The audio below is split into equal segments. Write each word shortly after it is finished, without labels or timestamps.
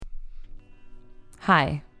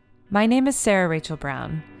Hi, my name is Sarah Rachel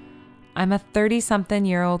Brown. I'm a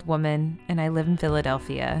 30-something-year-old woman and I live in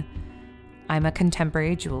Philadelphia. I'm a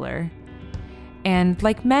contemporary jeweler. And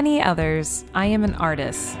like many others, I am an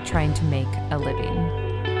artist trying to make a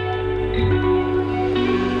living.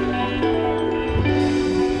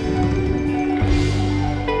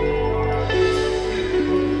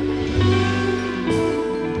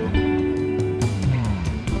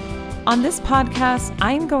 On this podcast,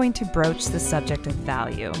 I am going to broach the subject of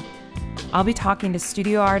value. I'll be talking to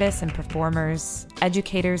studio artists and performers,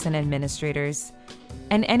 educators and administrators,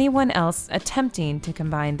 and anyone else attempting to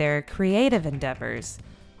combine their creative endeavors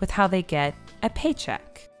with how they get a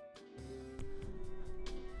paycheck.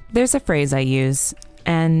 There's a phrase I use,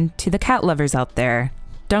 and to the cat lovers out there,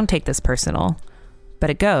 don't take this personal, but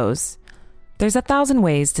it goes, there's 1,000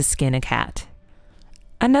 ways to skin a cat.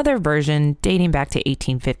 Another version, dating back to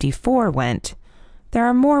 1854, went, there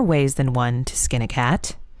are more ways than one to skin a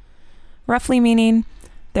cat. Roughly meaning,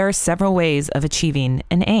 there are several ways of achieving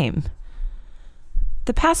an aim.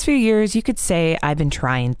 The past few years, you could say I've been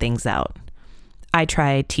trying things out. I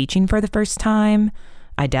tried teaching for the first time.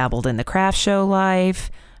 I dabbled in the craft show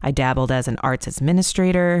life. I dabbled as an arts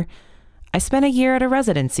administrator. I spent a year at a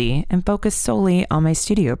residency and focused solely on my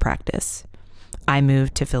studio practice. I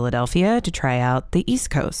moved to Philadelphia to try out the East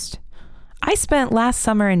Coast. I spent last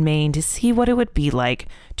summer in Maine to see what it would be like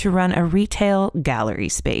to run a retail gallery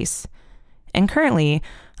space. And currently,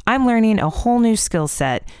 I'm learning a whole new skill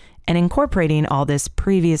set and incorporating all this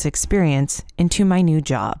previous experience into my new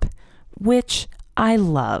job, which I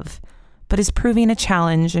love, but is proving a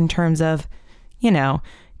challenge in terms of,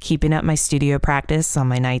 keeping up my studio practice on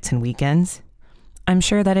my nights and weekends. I'm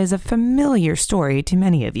sure that is a familiar story to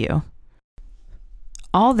many of you.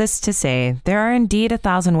 All this to say, there are indeed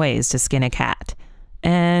 1,000 ways to skin a cat,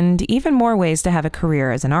 and even more ways to have a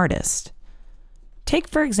career as an artist. Take,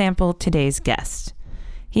 for example, today's guest.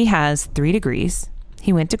 He has 3 degrees.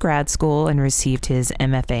 He went to grad school and received his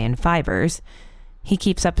MFA in fibers. He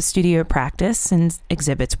keeps up a studio practice and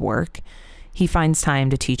exhibits work. He finds time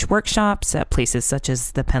to teach workshops at places such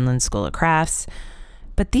as the Penland School of Crafts.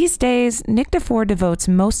 But these days, Nick DeFord devotes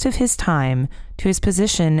most of his time to his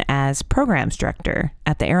position as programs director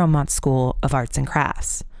at the Aeromont School of Arts and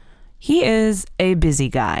Crafts. He is a busy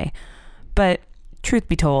guy, but truth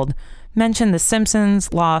be told, mention The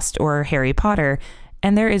Simpsons, Lost, or Harry Potter,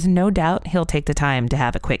 and there is no doubt he'll take the time to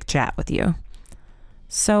have a quick chat with you.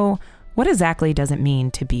 So, what exactly does it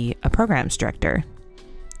mean to be a programs director?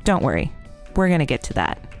 Don't worry, we're going to get to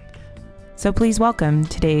that. So please welcome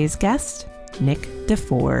today's guest, Nick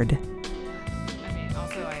DeFord.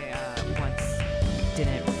 I once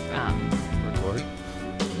didn't record.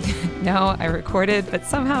 No, I recorded, but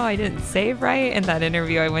somehow I didn't save right. In that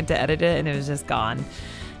interview, I went to edit it and it was just gone.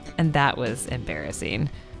 And that was embarrassing.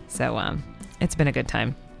 So it's been a good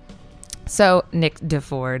time. So, Nick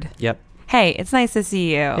DeFord. Yep. Hey, it's nice to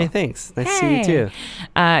see you. Hey, thanks. Nice to see you too.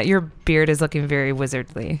 Your beard is looking very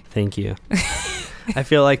wizardly. Thank you. I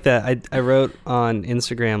feel like that. I wrote on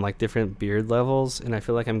Instagram like different beard levels, and I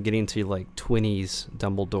feel like I'm getting to like 20s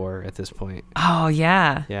Dumbledore at this point. Oh,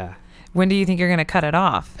 yeah. Yeah. When do you think you're going to cut it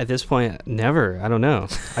off? At this point, never. I don't know.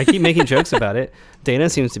 I keep making jokes about it. Dana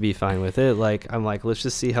seems to be fine with it. Like, I'm like, let's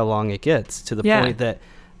just see how long it gets to the point that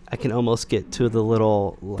I can almost get to the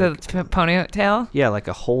little... the ponytail? Yeah, like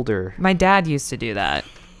a holder. My dad used to do that.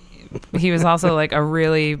 He was also like a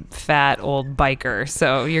really fat old biker.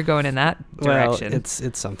 So you're going in that direction. Well,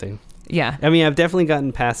 it's something. Yeah. I mean, I've definitely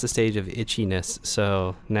gotten past the stage of itchiness.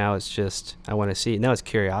 So now it's just, I want to see. Now it's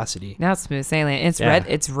curiosity. Now it's smooth sailing. It's red.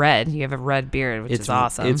 It's red. You have a red beard, which is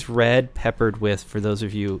awesome. It's red peppered with, for those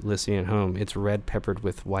of you listening at home, it's red peppered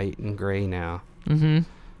with white and gray now. Mm-hmm.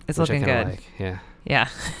 It's looking good. Like. Yeah. Yeah.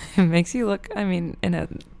 It makes you look, I mean, in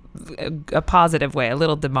a positive way, a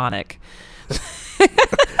little demonic.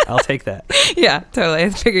 I'll take that. Yeah, totally. I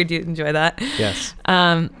figured you'd enjoy that. Yes.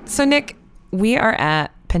 So Nick, we are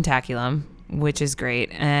at Pentaculum, which is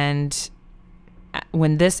great. And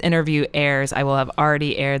when this interview airs, I will have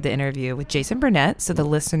already aired the interview with Jason Burnett. So the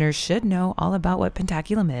listeners should know all about what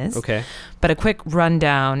Pentaculum is. Okay. But a quick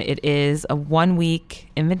rundown. It is a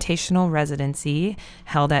 1-week invitational residency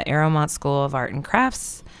held at Aeromont School of Art and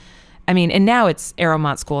Crafts. I mean, and now it's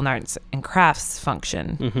Aeromont School of Arts and Crafts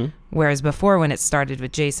function. Mm-hmm. Whereas before, when it started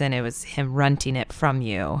with Jason, it was him renting it from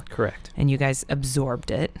you. Correct. And you guys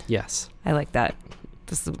absorbed it. Yes. I like that.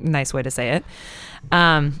 That's a nice way to say it.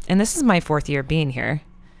 And this is my 4th year being here.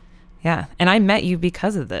 Yeah. And I met you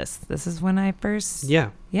because of this. This is when I first... Yeah.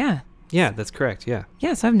 Yeah. Yeah, that's correct. Yeah.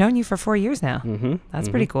 Yeah. So I've known you for 4 years now. Mm-hmm. That's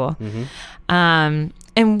pretty cool. Mm-hmm.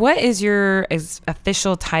 And what is your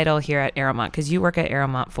official title here at Arrowmont? Because you work at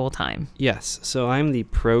Arrowmont full time. Yes. So I'm the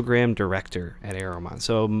program director at Arrowmont.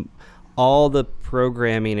 So all the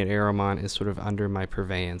programming at Arrowmont is sort of under my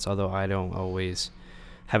purveyance, although I don't always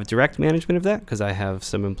have direct management of that because I have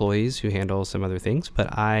some employees who handle some other things. But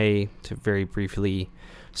to very briefly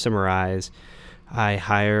summarize, I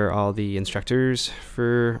hire all the instructors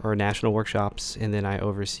for our national workshops, and then I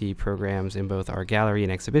oversee programs in both our gallery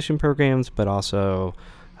and exhibition programs, but also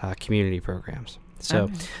community programs.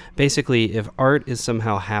 So basically, if art is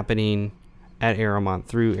somehow happening at Arrowmont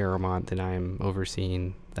through Arrowmont, then I'm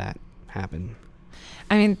overseeing that happen.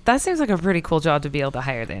 I mean, that seems like a pretty cool job to be able to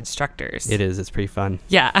hire the instructors. It is. It's pretty fun.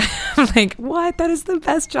 Yeah. I'm like, what? That is the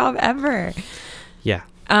best job ever. Yeah.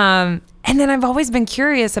 And then I've always been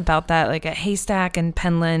curious about that, like at Haystack and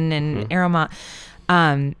Penland and Arrowmont.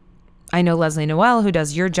 I know Leslie Noel, who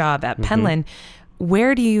does your job at Penland.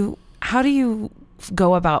 How do you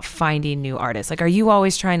go about finding new artists? Like, are you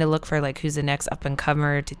always trying to look for like who's the next up and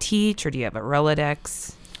comer to teach, or do you have a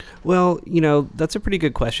Rolodex? Well, that's a pretty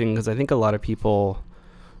good question because I think a lot of people,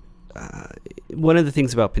 one of the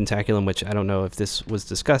things about Pentaculum, which I don't know if this was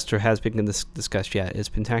discussed or has been discussed yet, is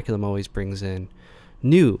Pentaculum always brings in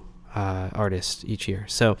new artists each year.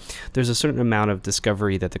 So there's a certain amount of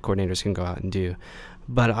discovery that the coordinators can go out and do.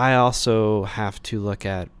 But I also have to look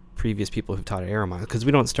at previous people who've taught at Arrowmont because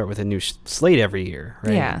we don't start with a new slate every year,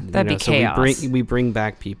 right? Yeah, that'd be chaos. So we bring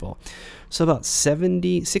back people. So about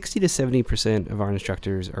 60 to 70% of our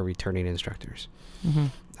instructors are returning instructors.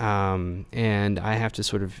 And I have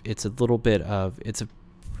to it's a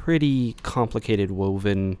pretty complicated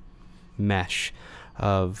woven mesh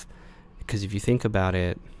because if you think about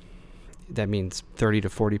it, that means 30 to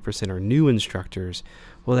 40% are new instructors.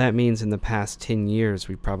 Well, that means in the past 10 years,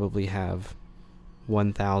 we probably have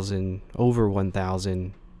over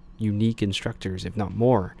 1,000 unique instructors, if not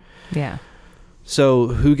more. Yeah. So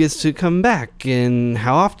who gets to come back, and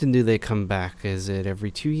how often do they come back? Is it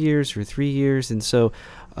every 2 years or 3 years? And so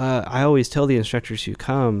I always tell the instructors who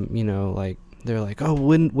come, they're like, oh,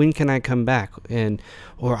 when can I come back?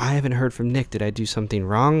 Or I haven't heard from Nick. Did I do something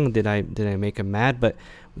wrong? Did I make him mad? But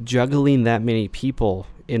juggling that many people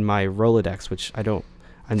in my Rolodex, which I'm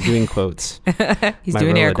doing quotes. He's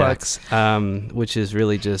doing Rolodex, air quotes. Which is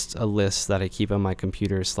really just a list that I keep on my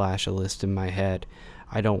computer / a list in my head.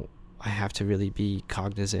 I have to really be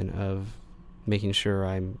cognizant of making sure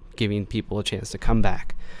I'm giving people a chance to come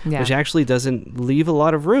back, which actually doesn't leave a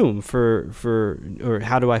lot of room for or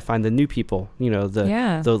how do I find the new people,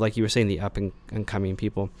 though, like you were saying, the up and coming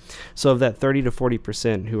people. So of that 30 to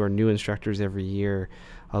 40% who are new instructors every year,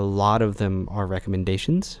 a lot of them are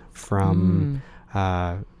recommendations from,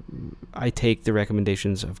 I take the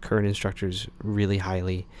recommendations of current instructors really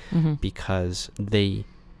highly because they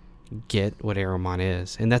get what Arrowmont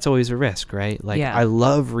is, and that's always a risk, right? I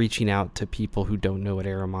love reaching out to people who don't know what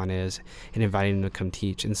Arrowmont is and inviting them to come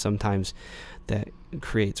teach, and sometimes that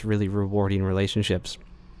creates really rewarding relationships.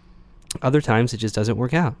 Other times it just doesn't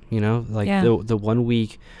work out, the 1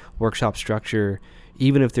 week workshop structure,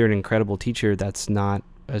 even if they're an incredible teacher, that's not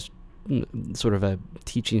a sort of a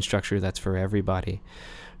teaching structure that's for everybody.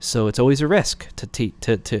 So it's always a risk to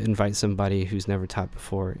invite somebody who's never taught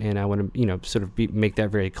before, and I want to make that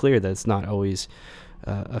very clear that it's not always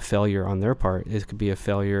a failure on their part. It could be a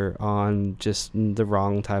failure on just the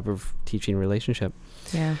wrong type of teaching relationship.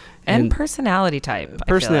 Yeah, and personality type.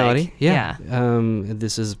 Personality, yeah.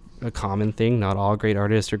 This is a common thing. Not all great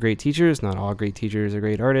artists are great teachers. Not all great teachers are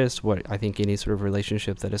great artists. What I think any sort of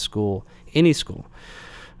relationship that any school,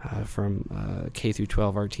 from K through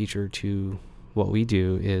 12 art teacher to what we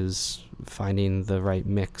do is finding the right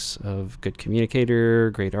mix of good communicator,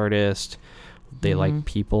 great artist. They like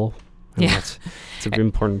people. It's an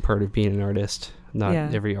important part of being an artist. Not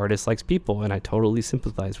every artist likes people, and I totally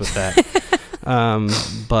sympathize with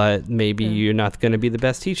that. But maybe you're not going to be the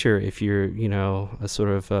best teacher if you're, a sort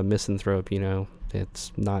of a misanthrope.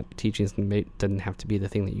 It's not teaching doesn't have to be the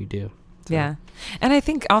thing that you do. So. Yeah. And I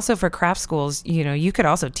think also for craft schools, you could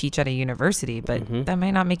also teach at a university, but that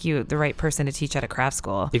might not make you the right person to teach at a craft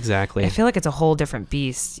school. Exactly. I feel like it's a whole different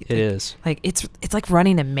beast. It is. Like it's like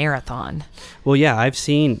running a marathon. Well, yeah, I've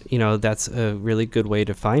seen, that's a really good way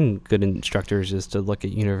to find good instructors is to look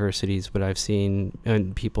at universities, but I've seen,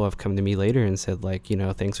 and people have come to me later and said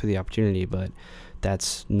thanks for the opportunity, but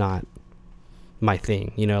that's not my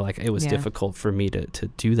thing, it was difficult for me to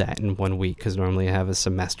do that in 1 week because normally I have a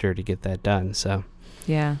semester to get that done. So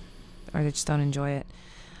or they just don't enjoy it.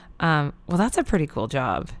 Well, that's a pretty cool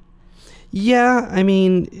job. Yeah, I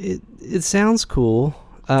mean, it sounds cool.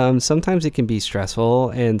 Sometimes it can be stressful,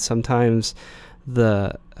 and sometimes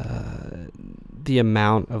the the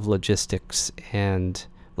amount of logistics, and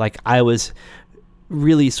like I was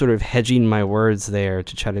really sort of hedging my words there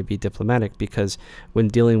to try to be diplomatic, because when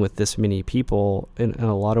dealing with this many people, in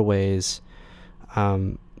a lot of ways,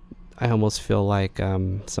 I almost feel like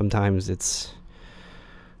sometimes it's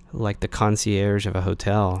like the concierge of a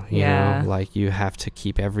hotel, you know, like you have to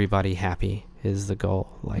keep everybody happy is the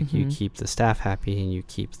goal. Like you keep the staff happy and you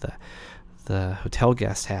keep the hotel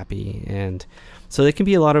guests happy. And so it can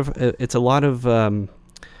be what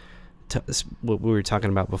we were talking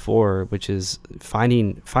about before, which is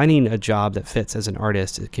finding a job that fits as an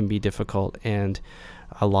artist. It can be difficult, and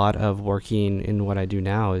a lot of working in what I do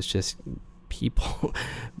now is just people,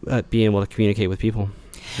 being able to communicate with people,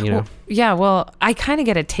 you know? Well, I kind of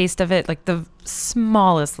get a taste of it, like the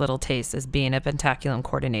smallest little taste is being a Pentaculum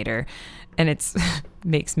coordinator, and it's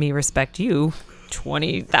makes me respect you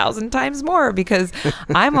 20,000 times more, because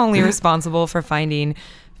I'm only responsible for finding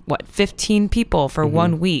 15 people for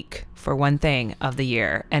 1 week for one thing of the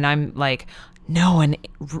year. And I'm like, no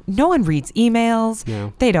one reads emails.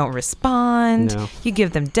 No. They don't respond. No. You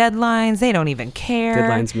give them deadlines. They don't even care.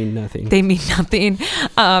 Deadlines mean nothing. They mean nothing.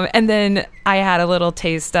 And then I had a little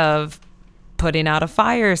taste of putting out a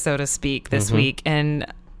fire, so to speak, this week.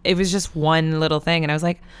 And it was just one little thing. And I was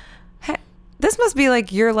like, hey, this must be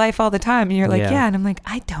like your life all the time. And you're like, yeah. And I'm like,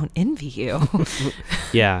 I don't envy you.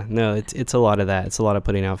 Yeah, no, it's a lot of that. It's a lot of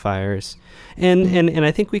putting out fires. And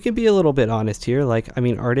I think we could be a little bit honest here. Like, I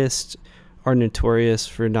mean, artists are notorious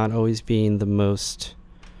for not always being the most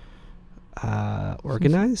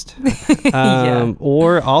organized.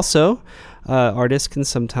 Or also, artists can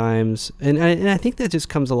sometimes, and I think that just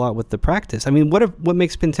comes a lot with the practice. I mean, what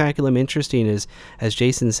makes Pentaculum interesting is, as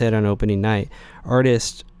Jason said on opening night,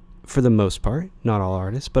 artists, for the most part, not all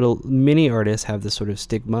artists, but many artists have this sort of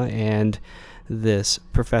stigma and this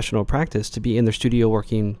professional practice to be in their studio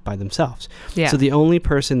working by themselves. Yeah. So the only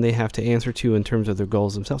person they have to answer to in terms of their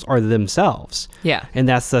goals themselves are themselves. Yeah. And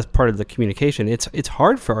that's part of the communication. It's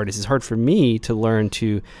hard for artists. It's hard for me to learn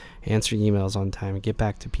to answer emails on time, get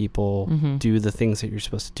back to people, do the things that you're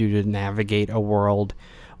supposed to do to navigate a world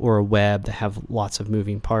or a web that have lots of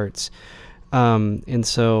moving parts. And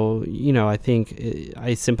so, you know, I think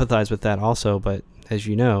I sympathize with that also, but as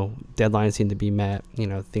you know, deadlines need to be met, you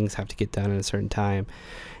know, things have to get done at a certain time.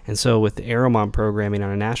 And so with the Aeromont programming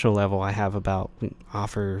on a national level, I have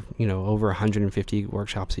offer, you know, over 150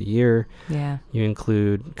 workshops a year. Yeah. You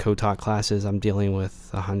include co-taught classes. I'm dealing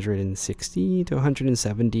with 160 to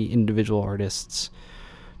 170 individual artists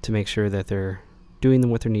to make sure that they're doing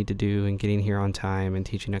what they need to do and getting here on time and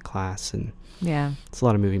teaching a class. And yeah, it's a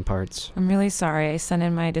lot of moving parts. I'm really sorry. I sent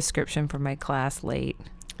in my description for my class late.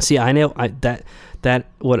 See, I know that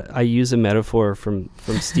what I use a metaphor from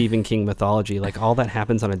Stephen King mythology, like all that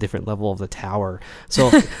happens on a different level of the tower. So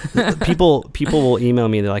people will email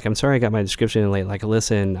me. They're like, I'm sorry I got my description in late. Like,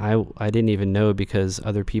 listen, I didn't even know, because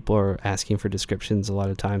other people are asking for descriptions a lot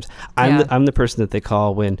of times. I'm the person that they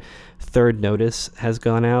call when third notice has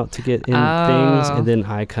gone out to get in things, and then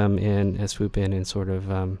I come in and swoop in and sort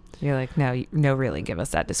of you're like, no, really give us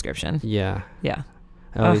that description. Yeah.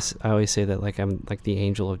 I always say that, like, I'm like the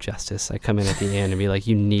angel of justice. I come in at the end and be like,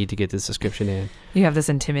 you need to get this description in. You have this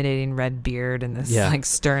intimidating red beard and this like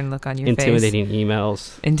stern look on your Intimidating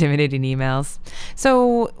face. Intimidating emails.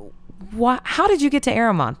 So how did you get to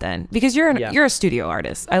Aeromont then? Because you're a studio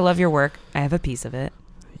artist. I love your work. I have a piece of it.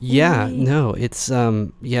 Yeah, no, it's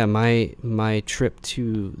my trip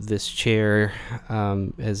to this chair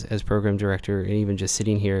as program director, and even just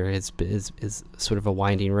sitting here is sort of a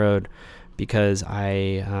winding road, because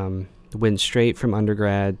I went straight from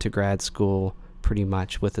undergrad to grad school pretty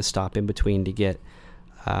much, with a stop in between to get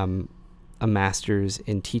a master's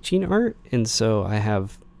in teaching art. And so I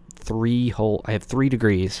have three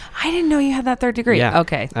degrees. I didn't know you had that third degree. Yeah.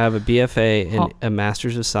 Okay. I have a BFA and a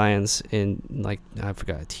master's of science in, like, I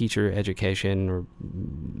forgot, teacher education, or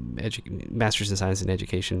master's of science in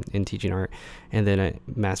education in teaching art, and then a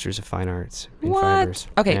master's of fine arts in fibers.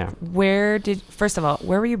 Okay. Yeah. First of all,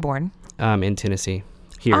 where were you born? In Tennessee.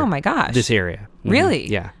 Here. Oh my gosh. This area. Really?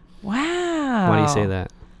 Yeah. Wow. Why do you say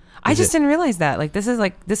that? I just didn't realize that.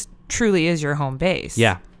 This truly is your home base.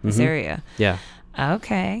 Yeah. This area. Yeah.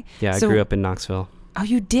 Okay. Yeah, I grew up in Knoxville. Oh,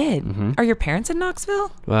 you did? Mm-hmm. Are your parents in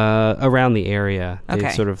Knoxville? Around the area. Okay.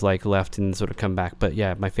 They sort of like left and sort of come back. But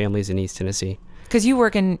yeah, my family's in East Tennessee. Because you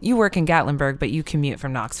work in Gatlinburg, but you commute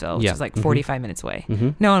from Knoxville, which is like 45 minutes away. Mm-hmm.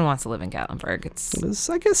 No one wants to live in Gatlinburg.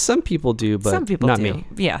 I guess some people do, but some people not do. Me.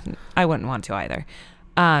 Yeah, I wouldn't want to either.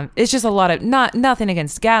 It's just a lot of nothing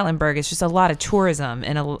against Gatlinburg. It's just a lot of tourism,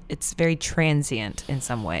 and it's very transient in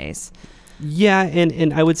some ways. Yeah,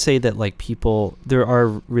 and I would say that like people, there are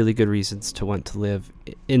really good reasons to want to live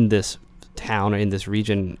in this town or in this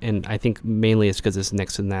region, and I think mainly it's because it's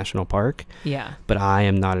next to the national park. Yeah. But I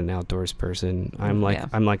am not an outdoors person. I'm Yeah.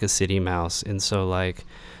 like a city mouse, and so like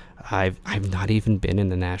I've not even been in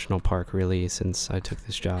the national park really since I took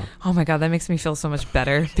this job. Oh my God, that makes me feel so much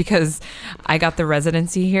better because I got the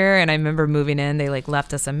residency here, and I remember moving in, they like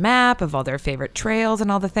left us a map of all their favorite trails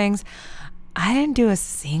and all the things. I didn't do a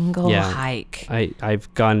single hike.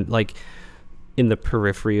 I've gone like in the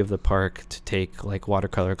periphery of the park to take like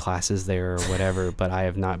watercolor classes there or whatever, but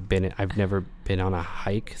I've never been on a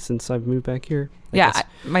hike since I've moved back here.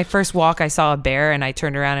 My first walk, I saw a bear and I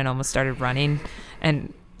turned around and almost started running,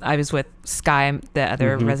 and I was with Sky, the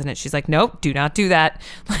other resident. She's like, nope, do not do that.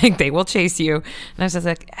 Like, they will chase you. And I was just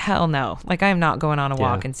like, hell no. Like, I'm not going on a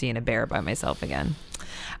walk and seeing a bear by myself again.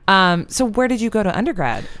 So where did you go to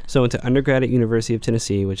undergrad? So I went to undergrad at University of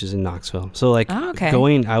Tennessee, which is in Knoxville. So like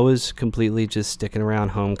I was completely just sticking around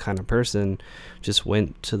home kind of person. Just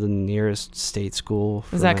went to the nearest state school.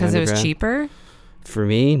 Was that because it was cheaper? For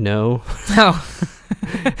me, no. Oh.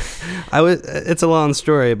 It's a long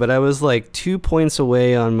story, but I was like 2 points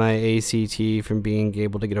away on my ACT from being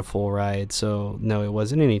able to get a full ride. So no, it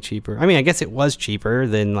wasn't any cheaper. I mean, I guess it was cheaper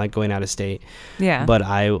than like going out of state. Yeah. But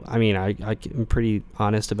I'm pretty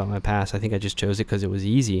honest about my past. I think I just chose it because it was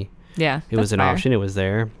easy. Yeah. It was an option. It was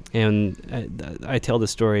there. And I tell the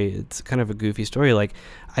story. It's kind of a goofy story. Like,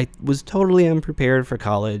 I was totally unprepared for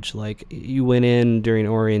college. Like, you went in during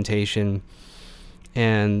orientation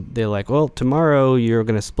and they're like, well, tomorrow you're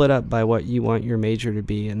going to split up by what you want your major to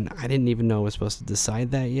be. And I didn't even know I was supposed to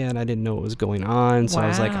decide that yet. I didn't know what was going on. So I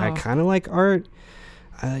was like, I kind of like art.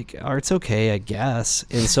 Art's okay, I guess.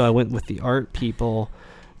 And so I went with the art people,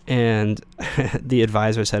 and the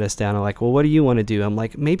advisor set us down. I'm like, well, what do you want to do? I'm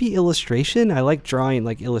like, maybe illustration. I like drawing,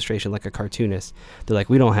 like illustration, like a cartoonist. They're like,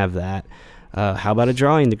 we don't have that. How about a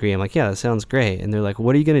drawing degree? I'm like, yeah, that sounds great. And they're like,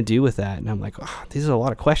 what are you going to do with that? And I'm like, oh, these are a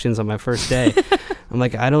lot of questions on my first day. I'm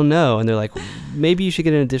like, I don't know. And they're like, maybe you should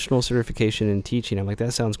get an additional certification in teaching. I'm like,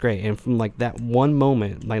 that sounds great. And from like that one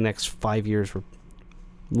moment, my next 5 years were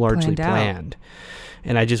largely planned.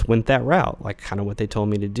 And I just went that route, like kind of what they told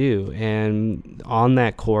me to do. And on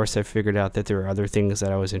that course, I figured out that there were other things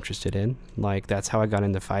that I was interested in. Like, that's how I got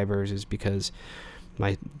into fibers, is because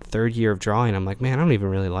my third year of drawing, I'm like, man, I don't even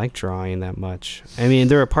really like drawing that much. I mean,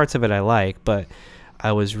 there are parts of it I like, but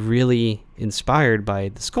I was really inspired by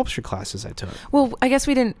the sculpture classes I took. Well, I guess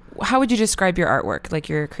how would you describe your artwork, like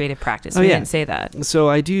your creative practice? We didn't say that. So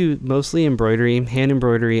I do mostly embroidery, hand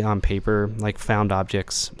embroidery on paper, like found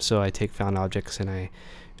objects. So I take found objects and I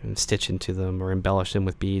stitch into them or embellish them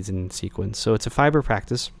with beads and sequins. So it's a fiber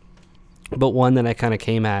practice, but one that I kind of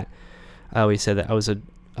came at. I always said that I was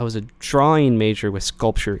a drawing major with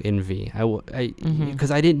sculpture envy. Because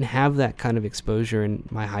I didn't have that kind of exposure in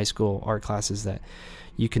my high school art classes that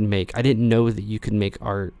you can make. I didn't know that you could make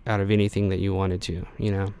art out of anything that you wanted to,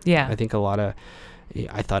 you know? Yeah. I think I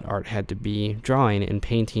thought art had to be drawing and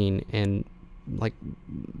painting and like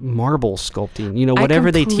marble sculpting, you know,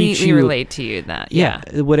 whatever they teach you. I completely relate to you in that. Yeah.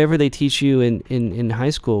 Whatever they teach you in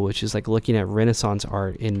high school, which is like looking at Renaissance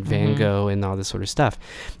art in Van Gogh and all this sort of stuff.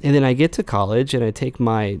 And then I get to college and I take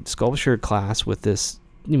my sculpture class with this,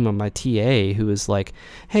 you know, my TA, who is like,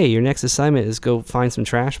 hey, your next assignment is go find some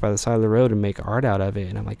trash by the side of the road and make art out of it.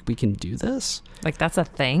 And I'm like, we can do this? Like, that's a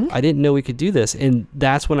thing? I didn't know we could do this. And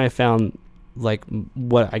that's when I found like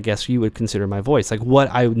what I guess you would consider my voice, like what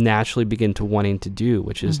I naturally begin to wanting to do,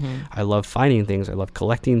 which is I love finding things. I love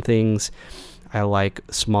collecting things. I like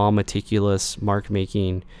small, meticulous mark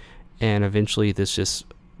making. And eventually this just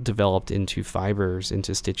developed into fibers,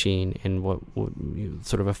 into stitching, and what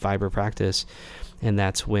sort of a fiber practice. And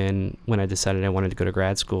that's when I decided I wanted to go to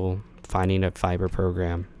grad school, finding a fiber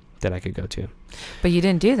program that I could go to. But you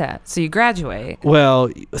didn't do that. So you graduate. Well,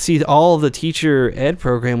 see, all of the teacher ed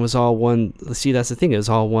program was all one. See, that's the thing. It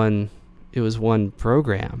was one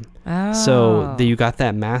program. Oh. So you got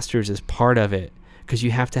that master's as part of it, because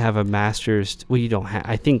you have to have a master's. Well, you don't have.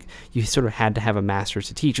 I think you sort of had to have a master's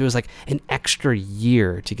to teach. It was like an extra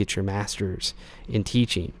year to get your master's in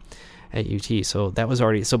teaching at UT. So that was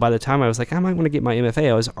already. So by the time I was like, I might want to get my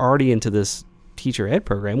MFA, I was already into this teacher ed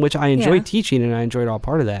program, which I enjoyed teaching, and I enjoyed all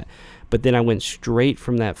part of that. But then I went straight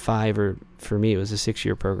from that for me, it was a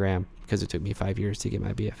 6-year program, because it took me 5 years to get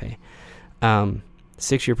my BFA.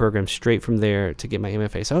 6-year program straight from there to get my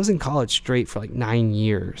MFA. So I was in college straight for like 9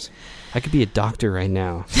 years. I could be a doctor right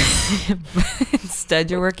now. Instead,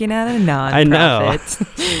 you're working at a nonprofit. I know.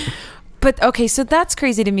 But okay, so that's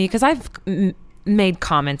crazy to me, because I've made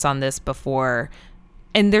comments on this before.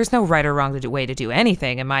 and there's no right or wrong way to do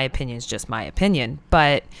anything. And my opinion is just my opinion.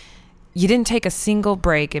 But you didn't take a single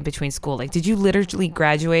break in between school. Like, did you literally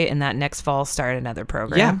graduate and that next fall start another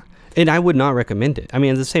program? Yeah. And I would not recommend it. I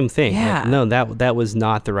mean, it's the same thing. Yeah. Like, no, that was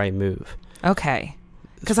not the right move. Okay.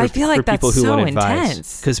 Because I feel like that's so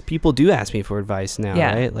intense. Because people do ask me for advice now,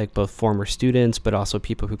 Yeah. right? Like both former students, but also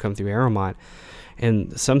people who come through Aeromont.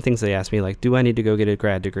 And some things they ask me, like, do I need to go get a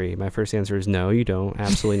grad degree? My first answer is no, you don't.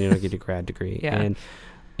 Absolutely need to get a grad degree. Yeah. And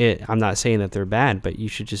I'm not saying that they're bad, but you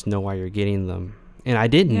should just know why you're getting them. And I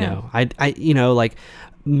didn't know. I like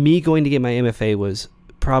me going to get my MFA was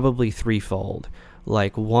probably threefold.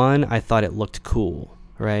 Like, one, I thought it looked cool.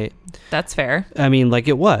 Right. That's fair. I mean, like,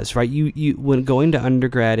 it was, right? You when going to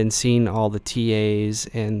undergrad and seeing all the TAs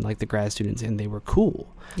and like the grad students, and they were cool.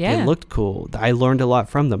 Yeah. They looked cool. I learned a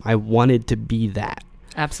lot from them. I wanted to be that.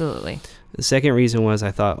 Absolutely. The second reason was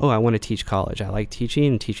I thought, I want to teach college. I like teaching,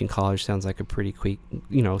 and teaching college sounds like a pretty quick,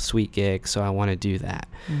 sweet gig. So I want to do that.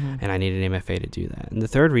 Mm-hmm. And I needed an MFA to do that. And the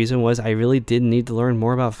third reason was I really did need to learn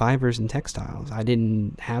more about fibers and textiles. I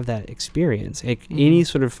didn't have that experience. Any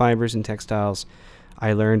sort of fibers and textiles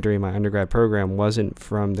I learned during my undergrad program wasn't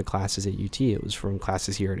from the classes at UT. It was from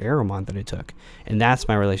classes here at Aeromont that I took. And that's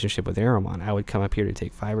my relationship with Aeromont. I would come up here to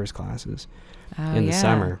take fibers classes in the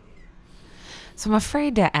summer. So I'm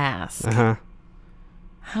afraid to ask. Uh-huh.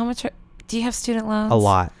 How much do you have student loans? A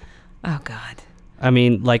lot. Oh, God. I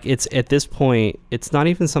mean, like, it's at this point, it's not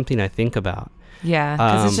even something I think about. Yeah,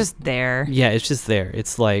 because it's just there. Yeah, it's just there.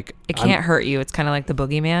 It's like... It can't hurt you. It's kind of like the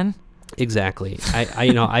boogeyman. Exactly.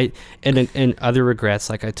 And other regrets,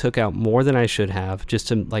 like, I took out more than I should have just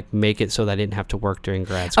to, like, make it so that I didn't have to work during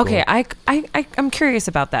grad school. Okay, I'm curious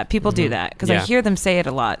about that. People do that because I hear them say it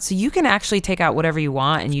a lot. So you can actually take out whatever you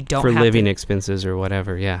want and you don't have for living expenses or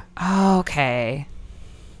whatever, yeah. Okay.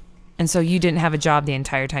 And so you didn't have a job the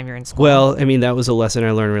entire time you're in school? Well, I mean, that was a lesson I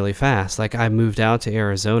learned really fast. Like, I moved out to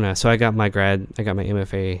Arizona. So I got my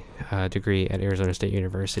MFA degree at Arizona State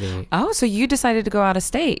University. Oh, so you decided to go out of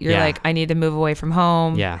state. You're like, I need to move away from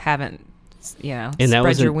home. Yeah. Haven't, and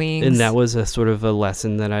spread your wings. And that was a sort of a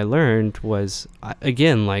lesson that I learned was,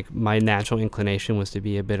 again, like, my natural inclination was to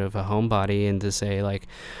be a bit of a homebody and to say, like,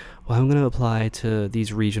 well, I'm going to apply to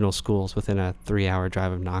these regional schools within a 3-hour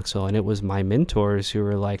drive of Knoxville. And it was my mentors who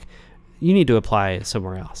were like, you need to apply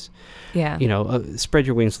somewhere else. Yeah. Spread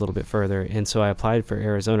your wings a little bit further. And so I applied for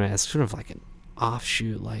Arizona as sort of like an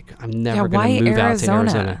offshoot. Like, I'm never going to move out to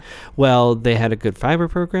Arizona. Well, they had a good fiber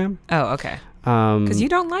program. Oh, okay. Because you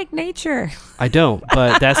don't like nature. I don't,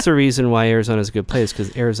 but that's the reason why Arizona is a good place,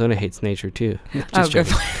 because Arizona hates nature too. Just good.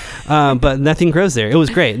 But nothing grows there. It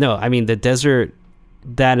was great. No, I mean, the desert,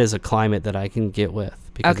 that is a climate that I can get with,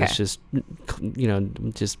 because it's just,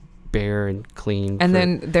 just bare and clean. And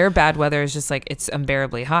then their bad weather is just like, it's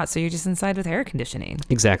unbearably hot, so you're just inside with air conditioning.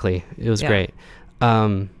 Exactly. It was great.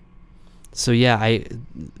 So yeah, I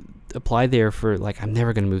applied there for, like, I'm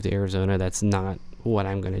never going to move to Arizona. That's not what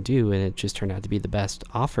I'm going to do. And it just turned out to be the best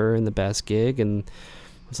offer and the best gig. And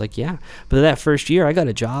I was like, yeah. But that first year I got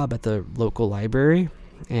a job at the local library,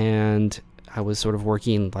 and I was sort of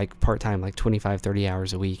working like part-time, like 25, 30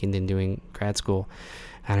 hours a week, and then doing grad school.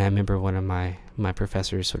 And I remember one of my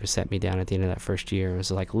professors sort of set me down at the end of that first year and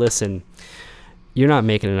was like, listen, you're not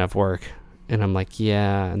making enough work. And I'm like,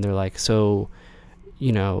 yeah. And they're like, so,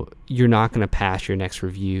 you're not going to pass your next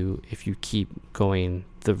review if you keep going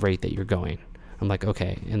the rate that you're going. I'm like,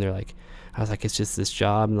 okay. And they're like, I was like, it's just this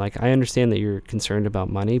job. And like, I understand that you're concerned about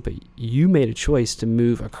money, but you made a choice to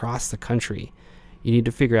move across the country. You need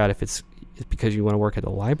to figure out if it's because you want to work at the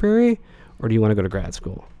library or do you want to go to grad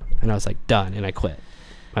school? And I was like, done. And I quit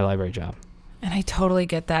my library job. And I totally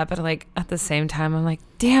get that. But like, at the same time, I'm like,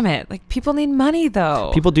 damn it. Like, people need money though.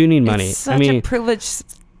 People do need money. It's such a privileged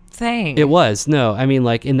thing. It was. No, I mean,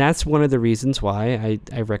 like, and that's one of the reasons why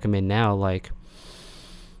I recommend now, like,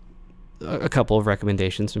 a couple of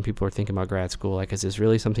recommendations when people are thinking about grad school. Like, is this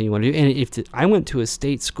really something you want to do? And I went to a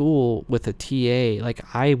state school with a TA, like,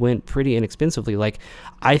 I went pretty inexpensively. Like,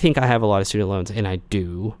 I think I have a lot of student loans, and I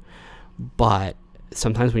do, but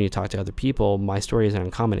sometimes when you talk to other people, my story isn't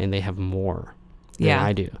uncommon, and they have more than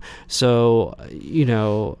I do. So,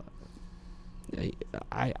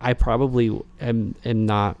 I probably am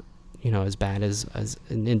not, as bad as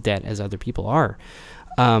in debt as other people are.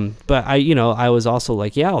 But I was also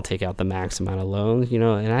like, yeah, I'll take out the max amount of loans,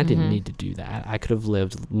 and I didn't need to do that. I could have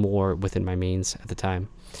lived more within my means at the time.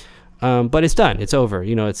 But it's done. It's over.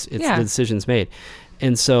 The decision's made.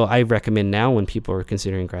 And so I recommend now when people are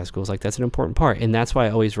considering grad schools, like, that's an important part. And that's why I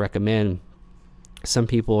always recommend, some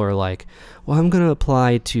people are like, well, I'm going to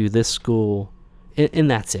apply to this school and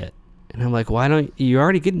that's it. And I'm like, why don't you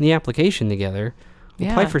already getting the application together?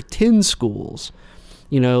 Apply Yeah. for 10 schools.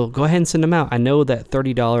 Go ahead and send them out. I know that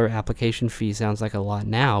 $30 application fee sounds like a lot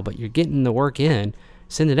now, but you're getting the work in.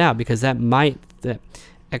 Send it out, because that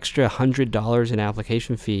extra $100 in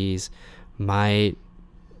application fees might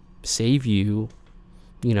save you,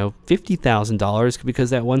 $50,000, because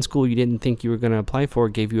that one school you didn't think you were going to apply for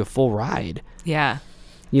gave you a full ride. Yeah.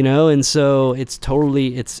 And so it's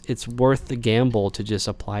worth the gamble to just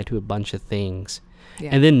apply to a bunch of things. Yeah.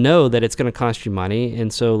 And then know that it's going to cost you money.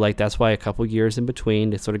 And so that's why a couple years in between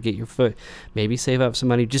to sort of get your foot, maybe save up some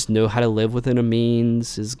money, just know how to live within a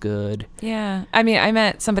means is good. Yeah. I mean, I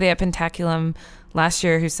met somebody at Pentaculum last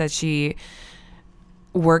year who said she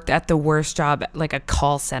worked at the worst job, like a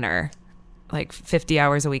call center, like 50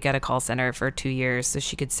 hours a week at a call center for 2 years so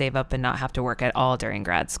she could save up and not have to work at all during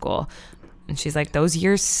grad school. And she's like, those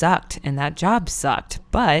years sucked and that job sucked,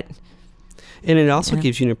 but... And it also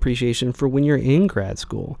gives you an appreciation for when you're in grad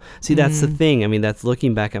school. See, that's the thing. I mean, that's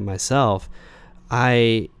looking back at myself.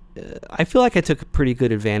 I feel like I took a pretty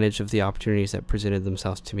good advantage of the opportunities that presented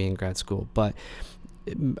themselves to me in grad school, but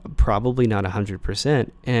probably not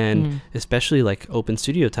 100%. And especially like open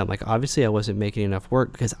studio time. Like, obviously I wasn't making enough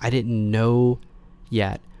work because I didn't know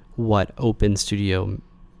yet what open studio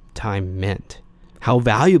time meant, how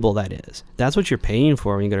valuable that is. That's what you're paying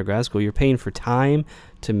for when you go to grad school. You're paying for time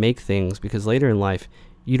to make things, because later in life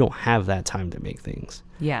you don't have that time to make things.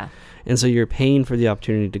 Yeah. And so you're paying for the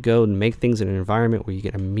opportunity to go and make things in an environment where you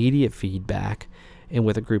get immediate feedback and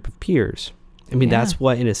with a group of peers. I mean, that's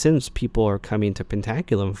what, in a sense, people are coming to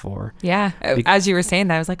Pentaculum for. Yeah. As you were saying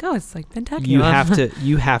that, I was like, oh, it's like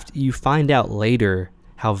Pentaculum. You find out later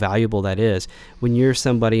how valuable that is. When you're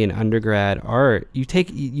somebody in undergrad art, you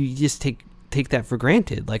just take that for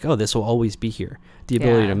granted. Like, oh, this will always be here. The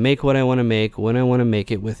ability to make what I want to make, when I want to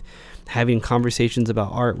make it, with having conversations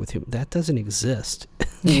about art with him, that doesn't exist.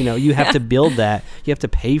 You have to build that. You have to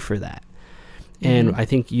pay for that. And I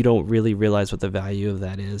think you don't really realize what the value of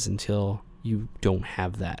that is until you don't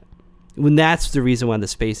have that. When that's the reason why the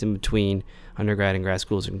space in between undergrad and grad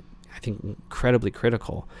school is, I think, incredibly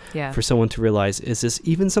critical for someone to realize, is this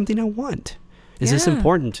even something I want? Is this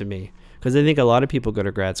important to me? Because I think a lot of people go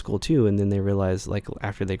to grad school too, and then they realize, like,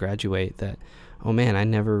 after they graduate, that, oh man, I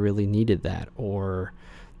never really needed that, or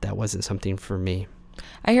that wasn't something for me.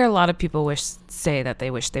 I hear a lot of people say that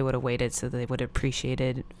they wish they would have waited so they would have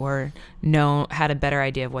appreciated or had a better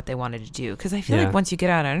idea of what they wanted to do. Because I feel like once you get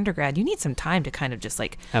out of undergrad, you need some time to kind of just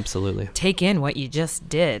like absolutely take in what you just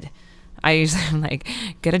did. I usually am like,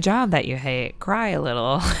 get a job that you hate, cry a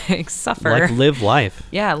little, like suffer. Like, live life.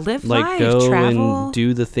 Yeah, live like, life, go travel. And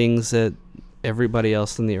do the things that everybody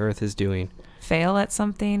else on the earth is doing. Fail at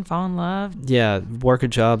something, fall in love. Yeah, work a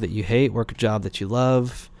job that you hate, work a job that you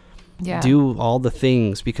love. Yeah. Do all the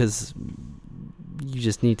things, because you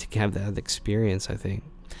just need to have that experience, I think.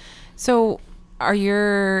 So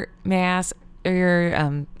may I ask, are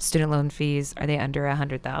your student loan fees, are they under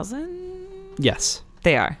 100,000? Yes.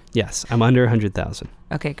 They are? Yes, I'm under 100,000.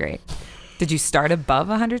 Okay, great. Did you start above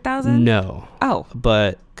 100,000? No. Oh.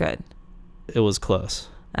 But good. It was close.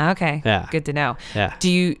 Okay. Yeah. Good to know. Yeah.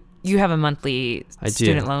 Do you have a monthly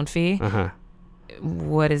student loan fee? Uh-huh.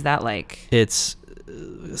 What is that like? It's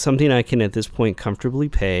something I can at this point comfortably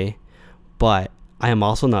pay, but I am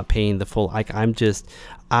also not paying the full, like, I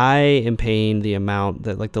am paying the amount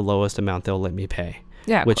that, like, the lowest amount they'll let me pay.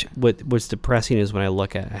 Yeah. What's depressing is when I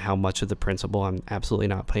look at how much of the principal I'm absolutely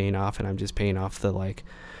not paying off, and I'm just paying off the, like,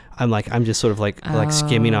 I'm just sort of like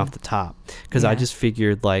skimming off the top, because I just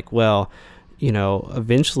figured, like, well,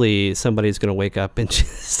 eventually somebody's going to wake up and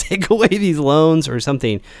just take away these loans or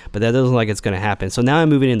something, but that doesn't look like it's going to happen. So now I'm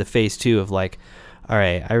moving into phase 2 of, like, all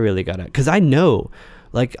right, I really got to, because I know,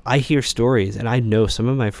 like, I hear stories, and I know some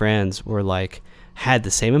of my friends were, like, had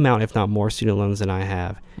the same amount, if not more, student loans than I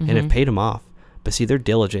have, and have paid them off. But see, they're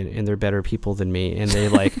diligent and they're better people than me, and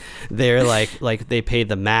they they're like they pay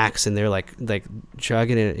the max, and they're like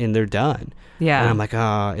chugging it, and they're done. Yeah. And I'm like,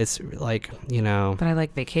 it's like, But I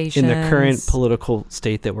like vacations. In the current political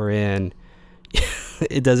state that we're in,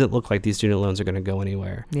 it doesn't look like these student loans are going to go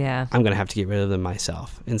anywhere. Yeah. I'm going to have to get rid of them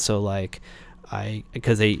myself. And so, like,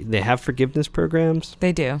 because they have forgiveness programs.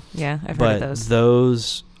 They do. Yeah, I've heard of those. But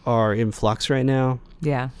those are in flux right now.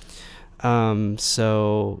 Yeah.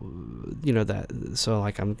 So,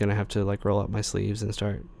 like, I'm going to have to, like, roll up my sleeves and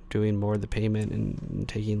start doing more of the payment and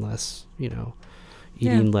taking less,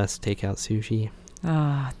 eating less takeout sushi.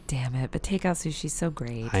 Oh, damn it. But takeout sushi's so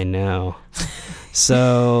great. I know.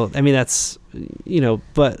 So, I mean, that's,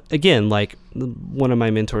 but again, like, one of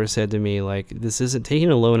my mentors said to me, like, this isn't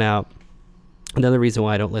taking a loan out. Another reason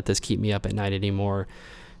why I don't let this keep me up at night anymore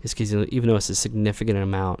is because, even though it's a significant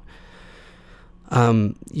amount,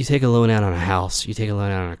 You take a loan out on a house, you take a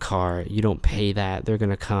loan out on a car, you don't pay that, they're going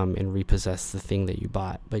to come and repossess the thing that you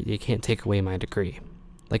bought, but you can't take away my degree.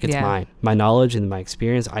 Like, it's mine. My knowledge and my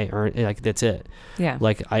experience, I earned, like, that's it. Yeah.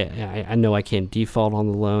 Like, I know I can't default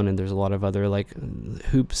on the loan, and there's a lot of other, like,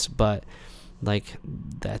 hoops, but, like,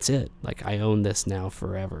 that's it. Like, I own this now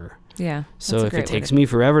forever. Yeah. So if it takes me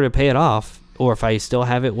forever to pay it off, or if I still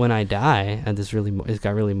have it when I die, and it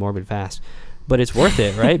got really morbid fast, but it's worth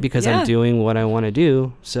it, right? Because I'm doing what I want to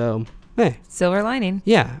do. So, hey. Silver lining.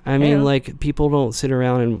 Yeah. I mean, like, people don't sit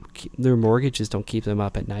around and their mortgages don't keep them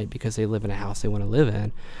up at night because they live in a house they want to live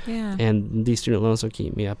in. Yeah. And these student loans don't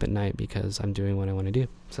keep me up at night because I'm doing what I want to do.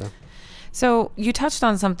 So you touched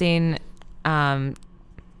on something, the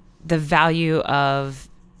value of,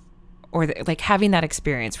 or like having that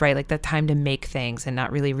experience, right? Like the time to make things and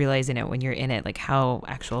not really realizing it when you're in it, like how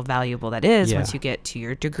actual valuable that is once you get to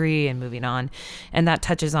your degree and moving on. And that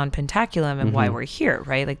touches on Pentaculum and why we're here,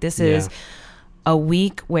 right? Like this is a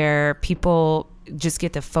week where people just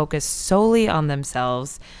get to focus solely on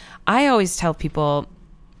themselves. I always tell people,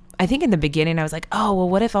 I think in the beginning I was like, oh, well,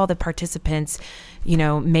 what if all the participants,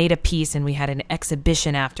 made a piece and we had an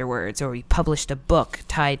exhibition afterwards, or we published a book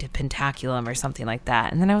tied to Pentaculum or something like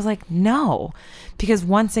that. And then I was like, no, because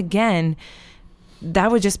once again,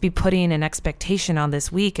 that would just be putting an expectation on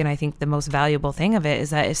this week. And I think the most valuable thing of it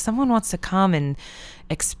is that if someone wants to come and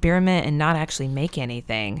experiment and not actually make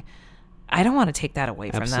anything, I don't want to take that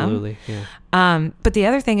away from them. Absolutely, yeah. But the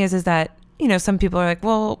other thing is that, some people are like,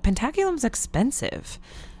 well, Pentaculum's expensive.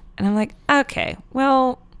 And I'm like, okay,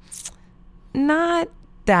 well, not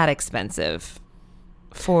that expensive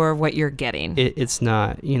for what you're getting. It's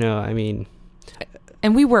not, I mean...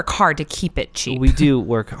 And we work hard to keep it cheap. We do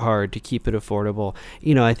work hard to keep it affordable.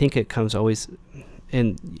 I think it comes always...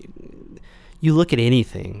 And you look at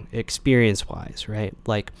anything experience-wise, right?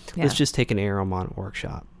 Like, let's just take an Aeromont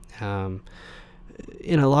workshop. And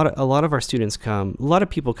a lot of our students come... A lot of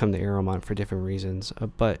people come to Aeromont for different reasons.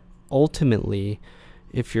 But ultimately,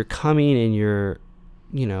 if you're coming and you're...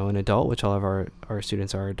 an adult, which all of our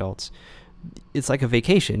students are adults, it's like a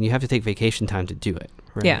vacation. You have to take vacation time to do it,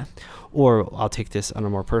 right? Yeah. Or I'll take this on a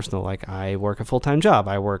more personal, like I work a full-time job.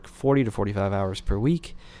 I work 40 to 45 hours per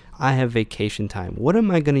week. I have vacation time. What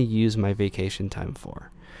am I going to use my vacation time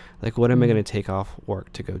for? Like, what am I going to take off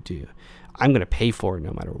work to go do? I'm going to pay for it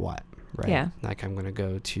no matter what, right? Yeah. Like, I'm going to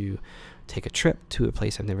go to take a trip to a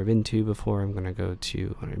place I've never been to before. I'm going to go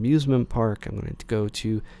to an amusement park. I'm going to go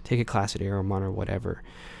to take a class at Aeromont or whatever.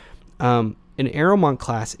 An Aeromont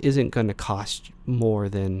class isn't going to cost more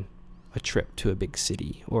than a trip to a big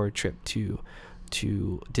city or a trip to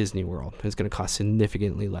Disney World. It's going to cost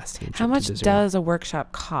significantly less than a trip How much to Disney does a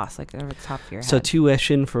workshop cost, like over the top of your head? So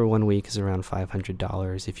tuition for 1 week is around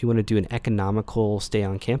 $500. If you want to do an economical stay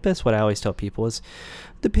on campus, what I always tell people is,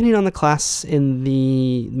 depending on the class and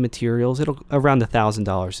the materials, it'll around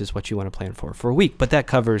 $1,000 is what you want to plan for a week. But that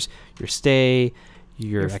covers your stay,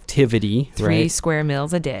 your activity, 3 square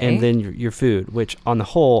meals a day, and then your food, which on the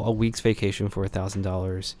whole, a week's vacation for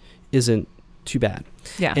 $1,000 isn't too bad.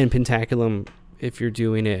 Yeah. And Pentaculum, if you're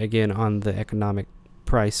doing it again on the economic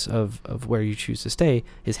price of where you choose to stay,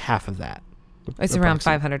 is half of that. It's around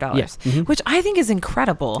 $500, Yes. Mm-hmm. which I think is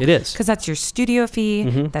incredible. It is. Because that's your studio fee,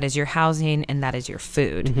 that is your housing, and that is your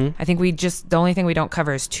food. I think the only thing we don't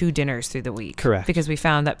cover is 2 dinners through the week. Correct. Because we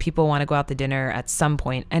found that people want to go out to dinner at some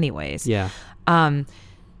point anyways. Yeah. And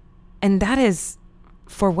that is,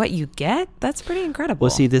 for what you get, that's pretty incredible.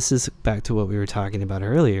 Well, see, this is back to what we were talking about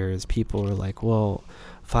earlier, is people are like, well,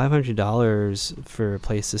 $500 for a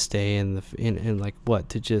place to stay and like what,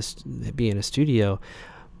 to just be in a studio.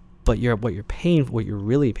 But what you're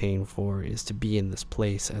really paying for is to be in this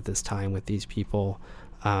place at this time with these people,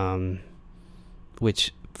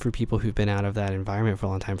 which for people who've been out of that environment for a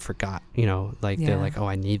long time forgot, they're like, oh,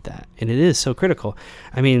 I need that. And it is so critical.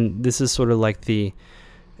 I mean, this is sort of like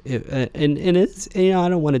and it's, I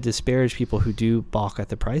don't want to disparage people who do balk at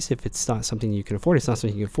the price. If it's not something you can afford, it's not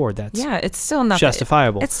something you can afford. That's it's still not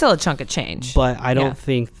justifiable. It's still a chunk of change. But I don't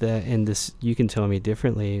think that, and this, you can tell me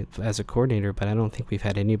differently as a coordinator, but I don't think we've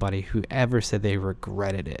had anybody who ever said they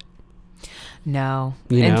regretted it. No.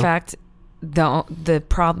 In fact,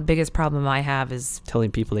 the biggest problem I have is telling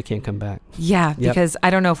people they can't come back. Yeah, because I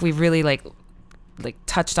don't know if we've really like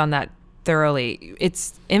touched on that thoroughly.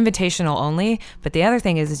 It's invitational only, but the other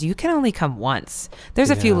thing is you can only come once.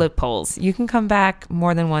 There's a few loopholes. You can come back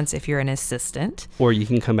more than once if you're an assistant, or you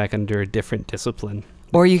can come back under a different discipline,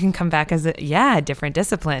 or you can come back as a different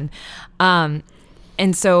discipline. And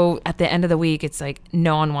so at the end of the week, it's like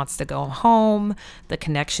no one wants to go home. The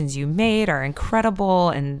connections you made are incredible,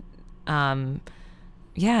 and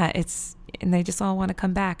it's and they just all want to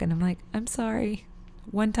come back. And I'm like, I'm sorry.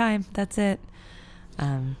 One time. That's it.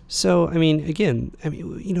 So, I mean, again,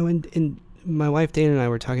 and my wife Dana and I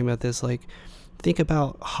were talking about this, like, think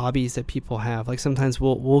about hobbies that people have. Like, sometimes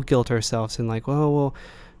we'll guilt ourselves and like, well,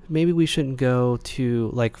 maybe we shouldn't go to,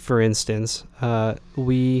 like, for instance, I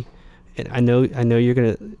know you're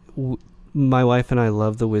going to, my wife and I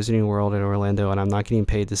love the Wizarding World in Orlando, and I'm not getting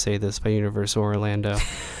paid to say this by Universal Orlando,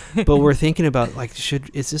 but we're thinking about, like,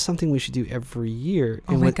 is this something we should do every year?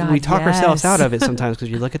 Oh And my God, we talk ourselves out yes. of it sometimes because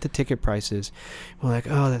you look at the ticket prices, we're like,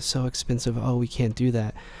 oh, that's so expensive. Oh, we can't do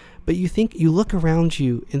that. But you look around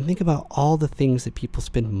you and think about all the things that people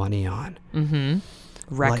spend money on. Mm-hmm.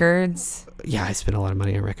 Records. Yeah, I spend a lot of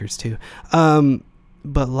money on records too.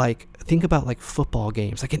 But like, think about like football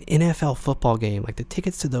games, like an NFL football game. Like the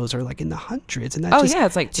tickets to those are like in the hundreds, and that's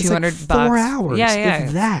it's like $200. It's like 4 hours. Yeah.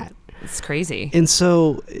 If that. It's crazy. And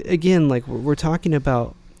so again, like we're talking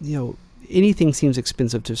about, anything seems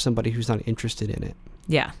expensive to somebody who's not interested in it.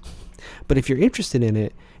 Yeah. But if you're interested in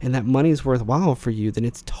it and that money's worthwhile for you, then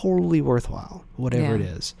it's totally worthwhile, whatever it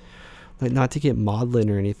is. Like, not to get maudlin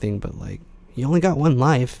or anything, but like, you only got one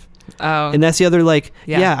life. Oh. And that's the other, like,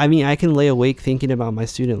 I mean, I can lay awake thinking about my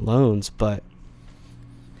student loans, but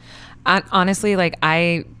honestly, like,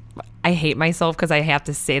 I hate myself because I have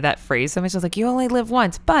to say that phrase so much. I was like, you only live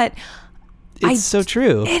once, but it's so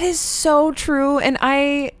true. It is so true. And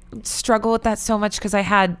I struggle with that so much because I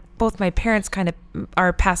had both my parents kind of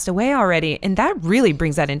are passed away already. And that really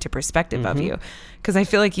brings that into perspective of you. Because I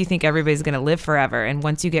feel like you think everybody's going to live forever. And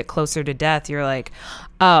once you get closer to death, you're like,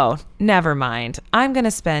 oh, never mind. I'm going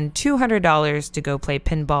to spend $200 to go play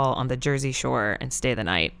pinball on the Jersey Shore and stay the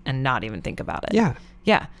night and not even think about it. Yeah.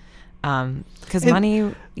 Yeah. Because money,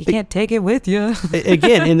 you can't take it with you.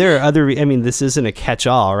 Again, and there are other, this isn't a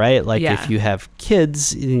catch-all, right? Like, Yeah. if you have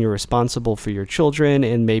kids and you're responsible for your children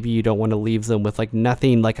and maybe you don't want to leave them with like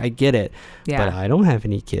nothing, like, I get it. Yeah. But I don't have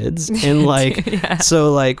any kids. And like,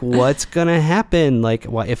 so like, what's going to happen? Like,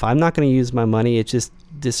 if I'm not going to use my money, it just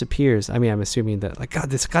disappears. I mean, I'm assuming that, like, God,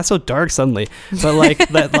 this got so dark suddenly, but like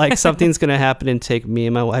that, like, something's going to happen and take me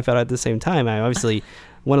and my wife out at the same time. I obviously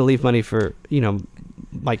want to leave money for,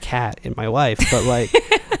 my cat and my wife, but like,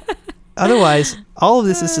 otherwise, all of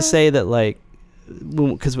this is to say that, like,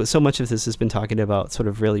 because so much of this has been talking about sort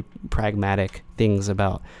of really pragmatic things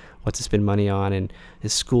about what to spend money on, and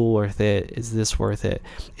is school worth it? Is this worth it?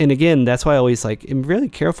 And again, that's why I always like, I'm really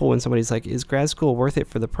careful when somebody's like, is grad school worth it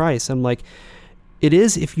for the price? I'm like, it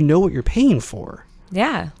is if you know what you're paying for.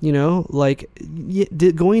 Yeah. Like,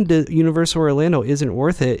 going to Universal Orlando isn't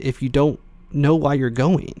worth it if you don't know why you're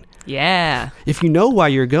going. Yeah. If you know why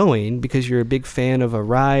you're going because you're a big fan of a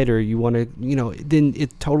ride, or you want to, then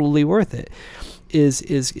it's totally worth it.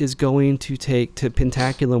 Is going to take to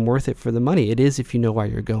Pentaculum worth it for the money? It is if you know why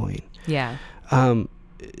you're going. Yeah.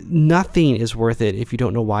 Nothing is worth it if you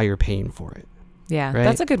don't know why you're paying for it. Yeah. Right?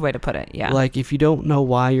 That's a good way to put it. Yeah. Like, if you don't know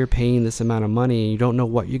why you're paying this amount of money, and you don't know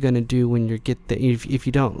what you're going to do when you get there, if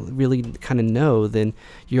you don't really kind of know, then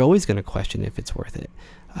you're always going to question if it's worth it.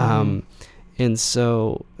 And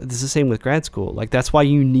so this is the same with grad school. Like, that's why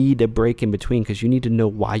you need a break in between, because you need to know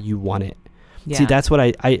why you want it. Yeah. See, that's what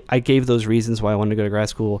I gave those reasons why I wanted to go to grad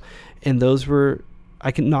school. And those were,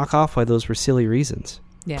 I can knock off why those were silly reasons.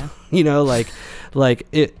 Yeah.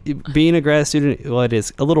 Like being a grad student, well, it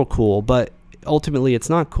is a little cool, but ultimately it's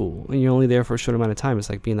not cool. And you're only there for a short amount of time. It's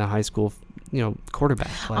like being a high school,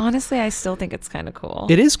 quarterback. Like, honestly, I still think it's kind of cool.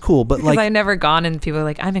 It is cool, but because like, I've never gone and people are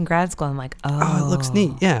like, I'm in grad school. I'm like, oh, it looks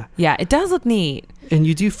neat. Yeah. Yeah, it does look neat. And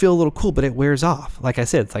you do feel a little cool, but it wears off. Like I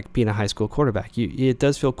said, it's like being a high school quarterback. It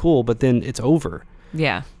does feel cool, but then it's over.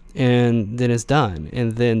 Yeah. And then it's done.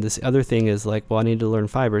 And then this other thing is like, well, I need to learn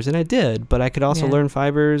fibers. And I did, but I could also learn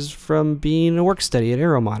fibers from being a work study at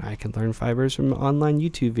Aeromont. I can learn fibers from online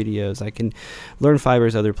YouTube videos. I can learn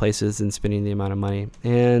fibers other places than spending the amount of money.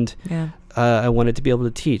 And I wanted to be able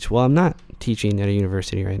to teach. Well, I'm not teaching at a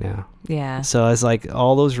university right now. Yeah. So I was like,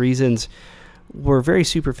 all those reasons were very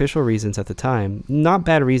superficial reasons at the time. Not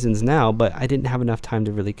bad reasons now, but I didn't have enough time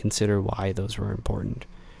to really consider why those were important.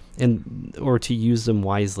 Or to use them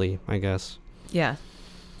wisely, I guess. Yeah.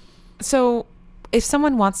 So if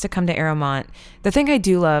someone wants to come to Aeromont, the thing I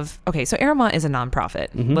do love, okay, so Aeromont is a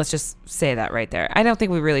nonprofit. Mm-hmm. Let's just say that right there. I don't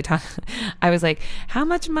think we really talked. I was like, how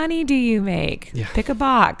much money do you make? Yeah. Pick a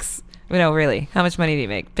box. No, really. How much money do you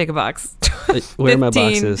make? Pick a box. Where are my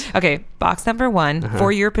boxes? Okay. Box number 1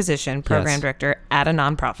 for your position, program director at a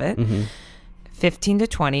nonprofit. Mm-hmm. 15 to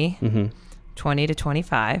 20, 20 to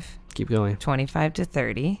 25. Keep going. 25 to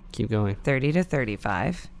 30. Keep going. 30 to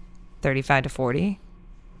 35. 35 to 40.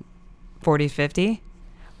 40 to 50.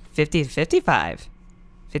 50 to 55.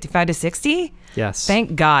 55 to 60? Yes.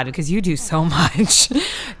 Thank God, because you do so much.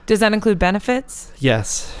 Does that include benefits?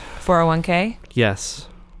 Yes. 401k? Yes.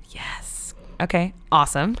 Yes. Okay.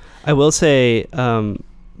 Awesome. I will say,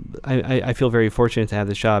 I feel very fortunate to have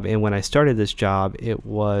this job. And when I started this job,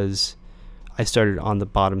 I started on the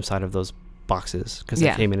bottom side of those boxes because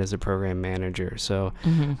I came in as a program manager. So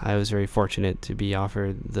I was very fortunate to be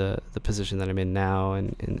offered the position that I'm in now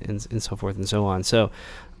and so forth and so on. So,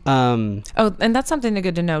 and that's something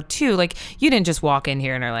good to know too. Like, you didn't just walk in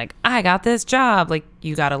here and are like, I got this job. Like,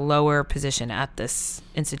 you got a lower position at this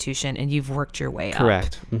institution and you've worked your way up.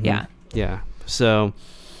 Correct. Mm-hmm. Yeah. Yeah. So,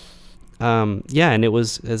 and it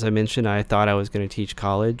was, as I mentioned, I thought I was going to teach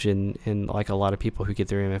college and like a lot of people who get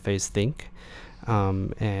their MFAs think.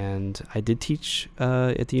 And I did teach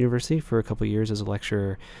at the university for a couple of years as a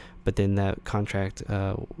lecturer, but then that contract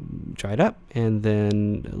dried up, and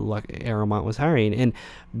then Aeromont was hiring. And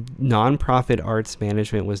nonprofit arts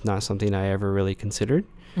management was not something I ever really considered.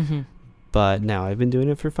 Mm-hmm. But now I've been doing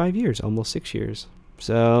it for 5 years, almost 6 years.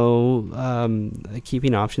 So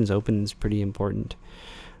keeping options open is pretty important.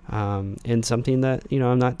 And something that,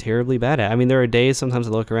 I'm not terribly bad at. I mean, there are days sometimes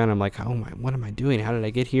I look around and I'm like, oh my, what am I doing? How did I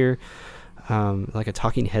get here? Like a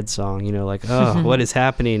Talking Head song, like, oh, what is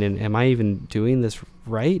happening? And am I even doing this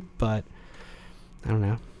right? But I don't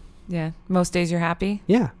know. Yeah. Most days you're happy?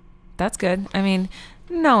 Yeah. That's good. I mean,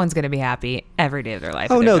 no one's going to be happy every day of their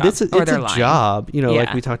life. Oh, no, it's a lying. job.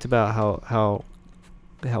 Like we talked about how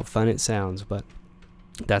fun it sounds, but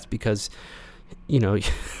that's because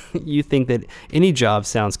you think that any job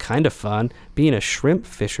sounds kind of fun. Being a shrimp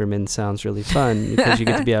fisherman sounds really fun because you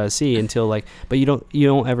get to be out of sea but you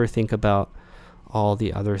don't ever think about all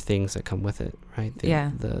the other things that come with it, right?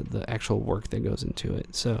 The actual work that goes into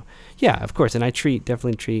it. So yeah, of course. And I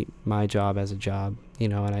definitely treat my job as a job,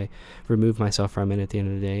 and I remove myself from it at the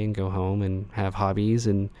end of the day and go home and have hobbies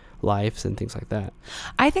and lives and things like that.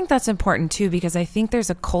 I think that's important too, because I think there's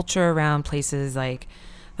a culture around places like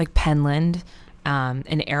Penland,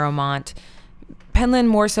 and Aeromont. Penland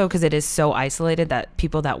more so because it is so isolated that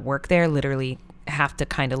people that work there literally have to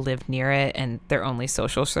kind of live near it, and their only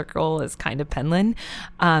social circle is kind of Penland.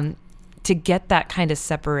 To get that kind of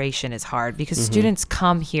separation is hard because students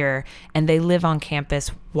come here and they live on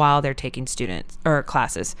campus while they're taking students or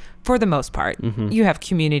classes for the most part. You have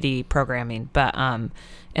community programming, but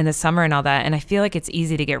in the summer and all that, and I feel like it's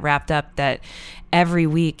easy to get wrapped up that every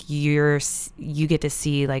week you get to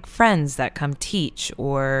see like friends that come teach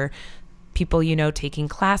or people taking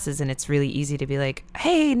classes, and it's really easy to be like,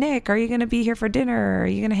 hey Nick, are you gonna be here for dinner? Are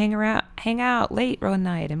you gonna hang out late one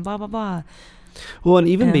night and blah blah blah. Well, and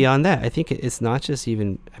even beyond that, I think it's not just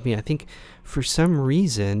even, I think for some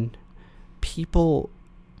reason people,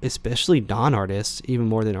 especially non-artists, even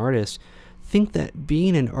more than artists, think that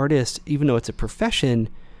being an artist, even though it's a profession,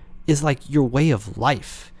 is like your way of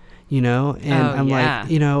life, and like,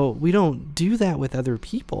 we don't do that with other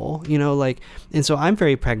people, and so I'm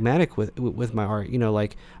very pragmatic with my art,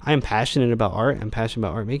 like I'm passionate about art, I'm passionate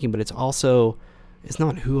about art making, but it's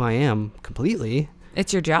not who I am completely.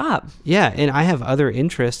 It's your job. Yeah, and I have other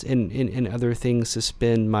interests in other things to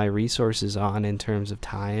spend my resources on in terms of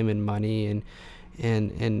time and money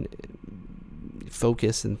and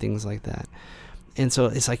focus and things like that. And so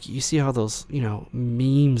it's like you see all those,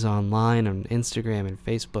 memes online on Instagram and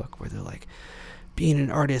Facebook where they're like, being an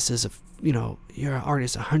artist is you're an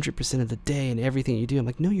artist 100% of the day and everything you do. I'm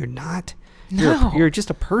like, no, you're not. No. You're just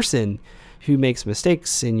a person who makes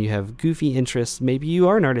mistakes and you have goofy interests. Maybe you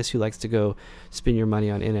are an artist who likes to go spend your money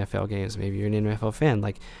on NFL games. Maybe you're an NFL fan.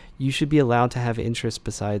 Like, you should be allowed to have interests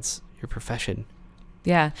besides your profession.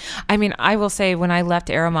 Yeah. I mean, I will say when I left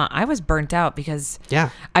Aeromont, I was burnt out because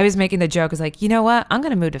I was making the joke. I was like, you know what? I'm going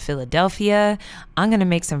to move to Philadelphia. I'm going to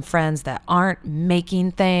make some friends that aren't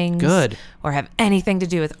making things. Good. Or have anything to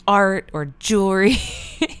do with art or jewelry.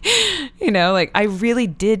 Like I really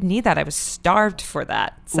did need that. I was starved for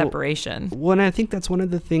that separation. Well, and I think that's one of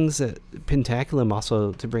the things that Pentaculum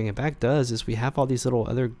also, to bring it back, does is we have all these little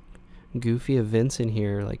other goofy events in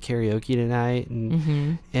here, like karaoke tonight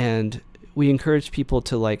and we encourage people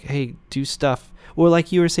to like, hey, do stuff. Or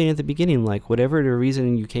like you were saying at the beginning, like whatever the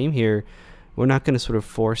reason you came here, we're not going to sort of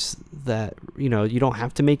force that, you don't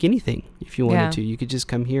have to make anything if you wanted to. You could just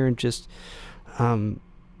come here and just,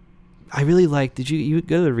 I really like, did you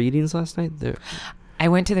go to the readings last night? I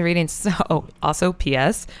went to the readings. So also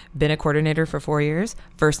P.S. been a coordinator for 4 years.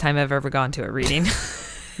 First time I've ever gone to a reading.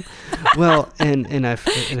 Well, and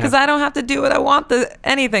because I don't have to do what I want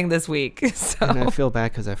anything this week. So. And I feel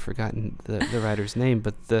bad because I've forgotten the writer's name,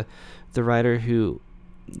 but the writer who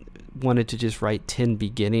wanted to just write 10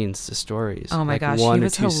 beginnings to stories. Oh my gosh, he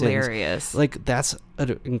was hilarious. Sentences. Like, that's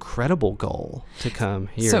an incredible goal to come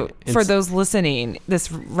here. So for those listening,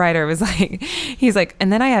 this writer was like, he's like,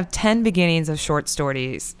 and then I have 10 beginnings of short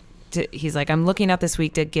stories. He's like, I'm looking up this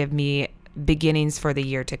week to give me beginnings for the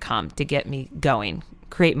year to come, to get me going,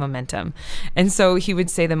 create momentum. And so he would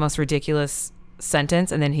say the most ridiculous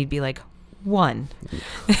sentence, and then he'd be like, 1.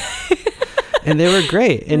 And they were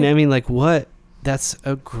great. And I mean, like, what? That's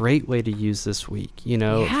a great way to use this week, you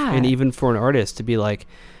know? Yeah. And even for an artist to be like,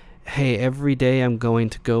 hey, every day I'm going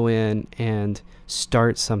to go in and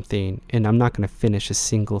start something, and I'm not going to finish a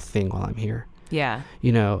single thing while I'm here. Yeah.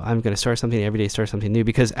 You know, I'm going to start something every day, start something new.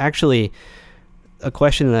 Because actually, a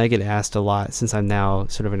question that I get asked a lot since I'm now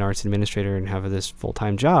sort of an arts administrator and have this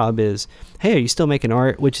full-time job is, hey, are you still making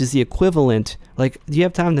art? Which is the equivalent, like, do you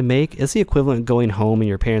have time to make? It's the equivalent of going home and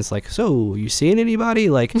your parents like, so you seeing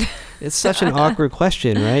anybody? Like, it's such an awkward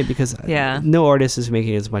question, right? Because no artist is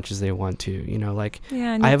making as much as they want to, you know, like,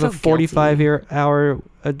 I have a 45-hour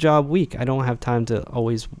job week. I don't have time to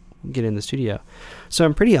always get in the studio. So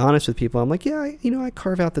I'm pretty honest with people. I'm like, yeah, I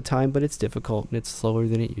carve out the time, but it's difficult and it's slower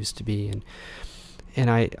than it used to be. And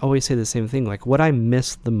I always say the same thing, like, what I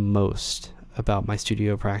miss the most about my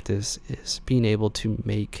studio practice is being able to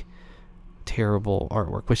make terrible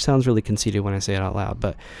artwork, which sounds really conceited when I say it out loud,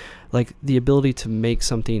 but like the ability to make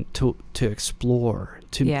something to explore,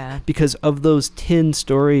 because of those 10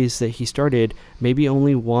 stories that he started, maybe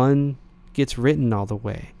only one gets written all the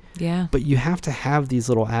way. Yeah. But you have to have these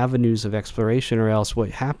little avenues of exploration, or else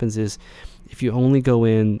what happens is, if you only go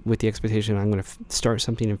in with the expectation I'm going to start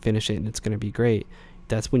something and finish it and it's going to be great,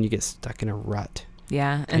 that's when you get stuck in a rut.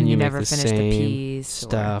 Yeah, and you never finish the piece.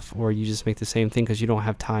 Stuff, or you just make the same thing because you don't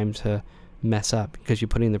have time to mess up, because you're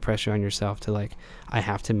putting the pressure on yourself to, like, I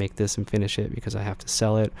have to make this and finish it because I have to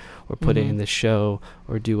sell it or put it in the show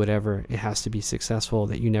or do whatever. It has to be successful,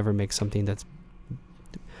 that you never make something that's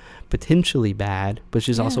potentially bad, which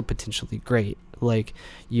is also potentially great. Like,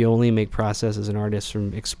 you only make process as an artist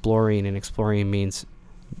from exploring, and exploring means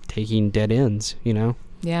taking dead ends, you know?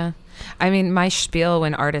 Yeah. I mean, my spiel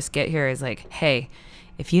when artists get here is like, hey,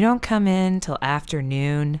 if you don't come in till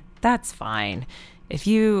afternoon, that's fine.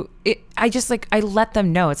 I let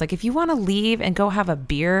them know. It's like, if you want to leave and go have a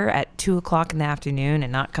beer at 2:00 in the afternoon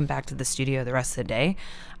and not come back to the studio the rest of the day,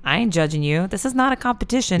 I ain't judging you. This is not a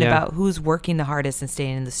competition about who's working the hardest and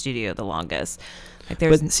staying in the studio the longest. Like,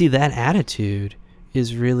 but see, that attitude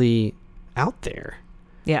is really out there.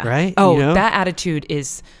 Yeah. Right? Oh, that attitude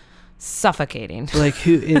is suffocating. Like,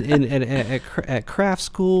 who at craft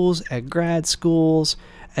schools, at grad schools,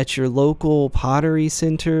 at your local pottery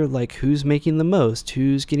center, like, who's making the most?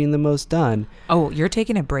 Who's getting the most done? Oh, you're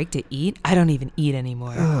taking a break to eat? I don't even eat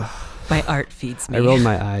anymore. My art feeds me. I rolled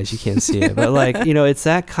my eyes. You can't see it, but, like, it's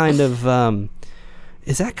that kind of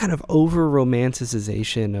over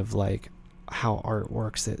romanticization of, like, how art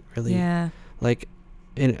works that really, like,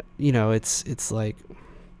 and it's like,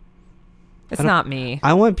 it's not me.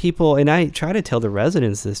 I want people, and I try to tell the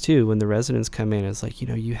residents this too, when the residents come in, it's like,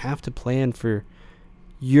 you have to plan for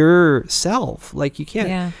yourself. Like, you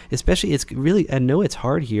can't, especially, it's really, I know it's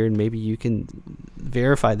hard here, and maybe you can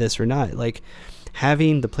verify this or not, like,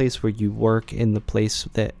 having the place where you work and the place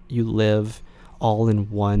that you live all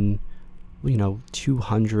in one,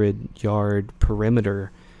 200-yard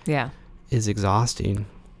perimeter is exhausting.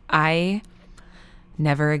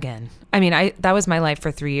 Never again. I mean, that was my life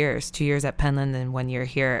for 3 years, 2 years at Penland and 1 year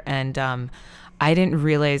here. And I didn't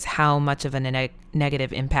realize how much of a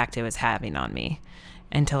negative impact it was having on me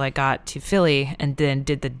until I got to Philly and then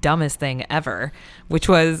did the dumbest thing ever, which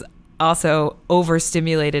was also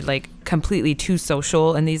overstimulated, like, completely too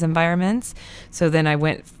social in these environments. So then I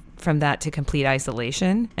went from that to complete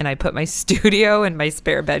isolation, and I put my studio in my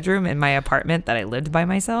spare bedroom in my apartment that I lived by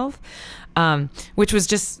myself, which was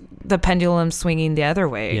just the pendulum swinging the other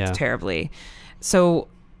way terribly. So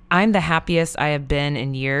I'm the happiest I have been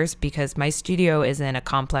in years because my studio is in a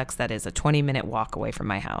complex that is a 20-minute walk away from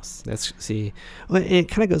my house. It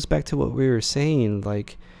kind of goes back to what we were saying,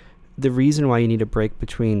 like, the reason why you need a break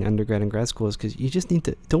between undergrad and grad school is because you just need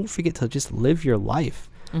to, don't forget to just live your life.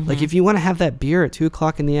 Mm-hmm. Like, if you want to have that beer at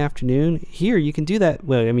 2:00 in the afternoon, here, you can do that.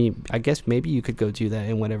 Well, I mean, I guess maybe you could go do that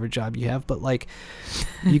in whatever job you have, but, like,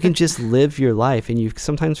 you can just live your life, and you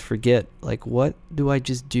sometimes forget, like, what do I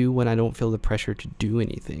just do when I don't feel the pressure to do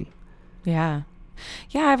anything? Yeah.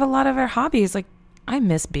 Yeah, I have a lot of our hobbies. Like, I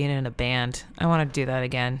miss being in a band. I want to do that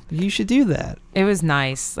again. You should do that. It was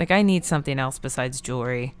nice. Like, I need something else besides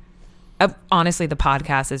jewelry. Honestly, the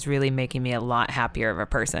podcast is really making me a lot happier of a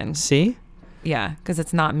person. See? Yeah, because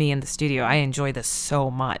it's not me in the studio. I enjoy this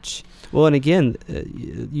so much. Well, and again,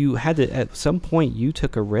 you had to, at some point, you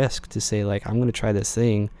took a risk to say, like, I'm going to try this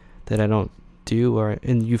thing that I don't do,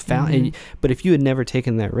 and you found, but if you had never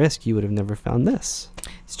taken that risk, you would have never found this.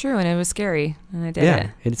 It's true, and it was scary, and I did it. Yeah,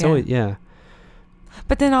 it's always,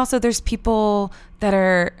 But then also there's people that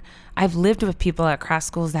are, I've lived with people at craft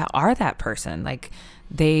schools that are that person. Like,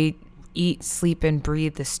 they eat, sleep, and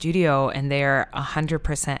breathe the studio, and they're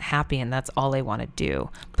 100% happy, and that's all they want to do.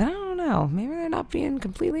 But I don't know. Maybe they're not being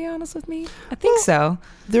completely honest with me. I think so.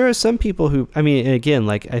 There are some people who, I mean, and again,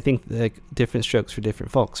 like, I think like different strokes for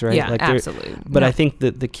different folks, right? Yeah, like absolutely. But I think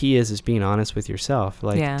that the key is being honest with yourself.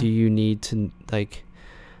 Like, do you need to, like,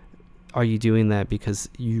 are you doing that because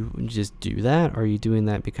you just do that? Or are you doing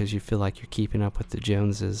that because you feel like you're keeping up with the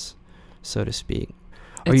Joneses, so to speak?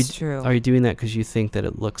 It's true. Are you doing that because you think that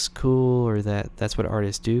it looks cool, or that's what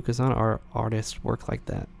artists do? Because not our artists work like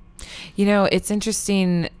that. You know, it's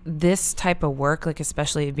interesting. This type of work, like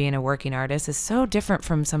especially being a working artist, is so different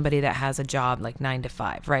from somebody that has a job like 9 to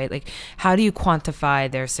 5, right? Like, how do you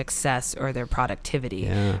quantify their success or their productivity?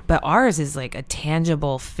 Yeah. But ours is like a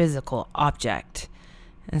tangible, physical object.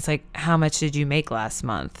 And it's like, how much did you make last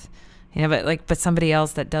month? You know, but somebody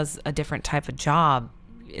else that does a different type of job,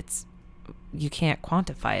 you can't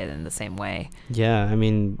quantify it in the same way. Yeah, I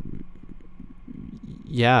mean,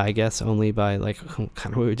 yeah, I guess only by, like, kind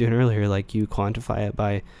of what we were doing earlier, like, you quantify it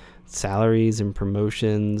by salaries and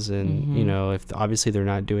promotions, and you know, if obviously they're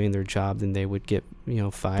not doing their job, then they would get, you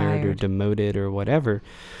know, fired or demoted or whatever.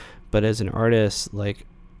 But as an artist, like,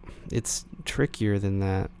 it's trickier than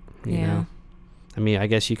that, you know. I mean, I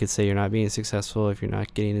guess you could say you're not being successful if you're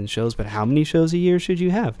not getting in shows, but how many shows a year should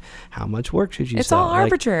you have? How much work should you sell? It's all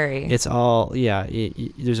arbitrary. It's all,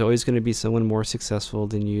 there's always going to be someone more successful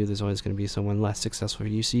than you. There's always going to be someone less successful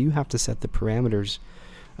than you. So you have to set the parameters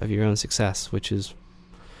of your own success, which is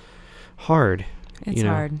hard. It's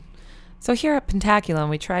hard. So here at Pentaculum,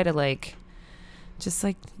 we try to, just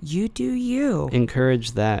you do you.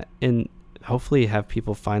 Encourage that, and hopefully have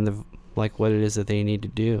people find what it is that they need to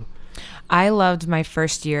do. I loved my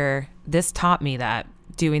first year. This taught me that,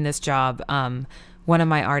 doing this job. One of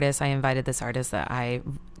my artists, I invited this artist that I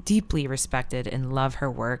deeply respected and love her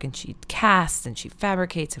work, and she casts and she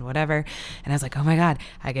fabricates and whatever. And I was like, oh my God,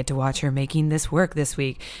 I get to watch her making this work this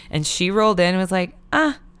week. And she rolled in and was like,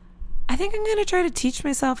 I think I'm going to try to teach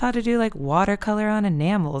myself how to do watercolor on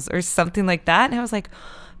enamels or something like that. And I was like,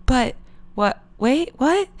 but what? Wait,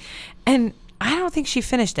 what? And I don't think she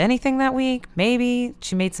finished anything that week. Maybe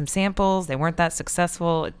she made some samples. They weren't that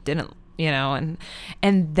successful. It didn't, and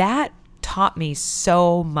that taught me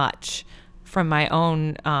so much from my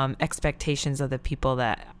own expectations of the people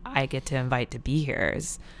that I get to invite to be here.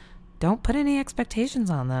 Is don't put any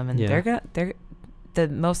expectations on them, and they're the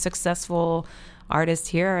most successful artists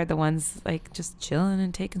here are the ones just chilling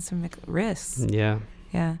and taking some risks. Yeah.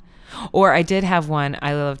 Or I did have one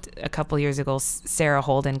I loved a couple years ago. Sarah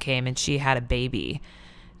Holden came and she had a baby.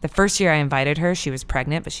 The first year I invited her, she was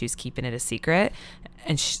pregnant, but she was keeping it a secret.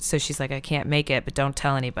 And so she's like, I can't make it, but don't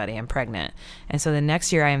tell anybody I'm pregnant. And so the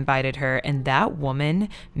next year I invited her, and that woman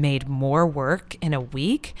made more work in a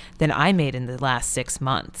week than I made in the last 6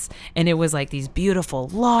 months. And it was these beautiful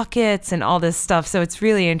lockets and all this stuff. So it's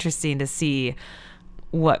really interesting to see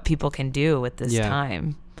what people can do with this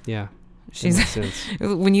time. Yeah.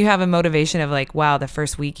 When you have a motivation of wow, the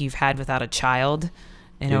first week you've had without a child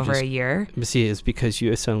in over a year. See, it's because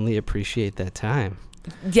you suddenly appreciate that time.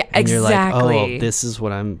 Yeah, and exactly. You're like, oh, this is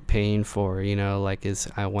what I'm paying for,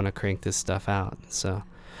 I want to crank this stuff out. So,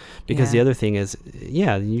 because the other thing is,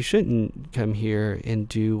 you shouldn't come here and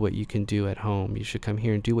do what you can do at home. You should come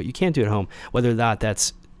here and do what you can't do at home, whether or not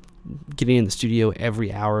that's getting in the studio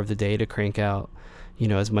every hour of the day to crank out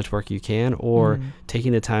as much work you can, or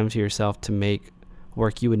taking the time to yourself to make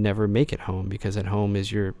work you would never make at home, because at home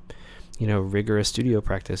is your rigorous studio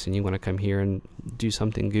practice, and you want to come here and do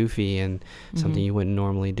something goofy and something you wouldn't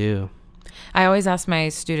normally do. I always ask my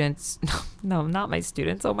students, no, not my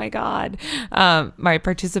students, oh my God, my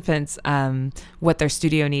participants, what their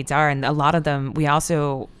studio needs are. And a lot of them, we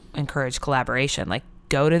also encourage collaboration,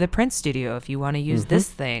 go to the print studio if you want to use this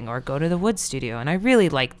thing, or go to the wood studio. And I really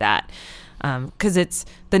like that. Because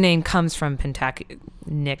the name comes from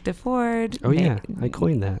Nick DeFord. Oh yeah, I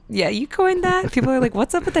coined that. Yeah, you coined that. People are like,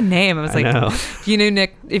 "What's up with the name?" I was if you knew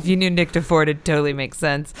Nick DeFord, it totally makes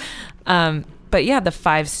sense. But yeah, the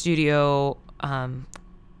 5 studio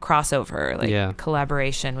crossover,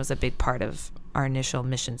 collaboration was a big part of our initial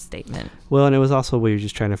mission statement. Well, and it was also we were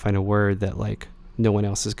just trying to find a word that no one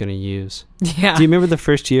else is going to use. Yeah. Do you remember the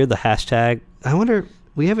first year, the hashtag? I wonder.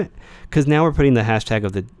 haven't, because now we're putting the hashtag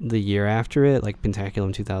of the year after it, like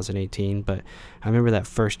Pentaculum 2018. But I remember that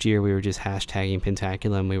first year we were just hashtagging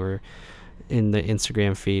Pentaculum. We were in the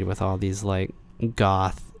Instagram feed with all these like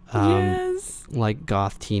goth, like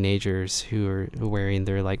goth teenagers who are wearing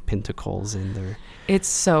their like pentacles and their. It's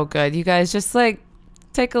so good. You guys just like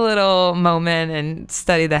take a little moment and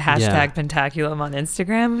study the hashtag Pentaculum on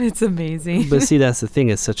Instagram. It's amazing. But see, that's the thing.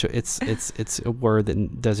 It's such a it's a word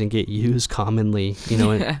that doesn't get used commonly, you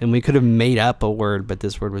know. And we could have made up a word, but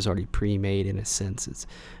this word was already pre-made in a sense. It's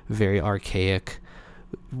a very archaic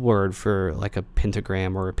word for like a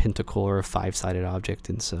pentagram or a pentacle or a five-sided object,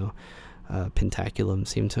 and so Pentaculum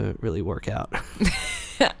seemed to really work out.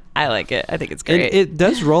 I like it. I think it's great. It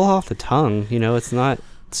does roll off the tongue, you know. It's not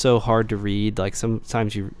so hard to read. Like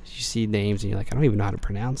sometimes you see names and you're like, I don't even know how to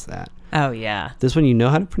pronounce that. Oh yeah. This one you know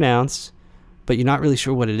how to pronounce, but you're not really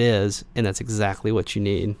sure what it is, and that's exactly what you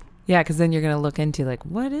need. Yeah, because then you're going to look into like,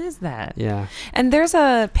 what is that? Yeah. And there's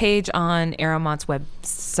a page on Aeromont's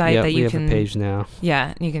website that you can... we have a page now.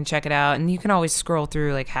 Yeah, you can check it out. And you can always scroll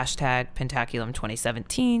through like hashtag Pentaculum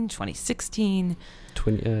 2017, 2016...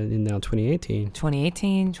 now 2018.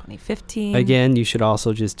 2018, 2015. Again, you should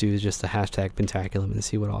also just do the hashtag Pentaculum and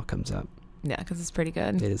see what all comes up. Yeah, because it's pretty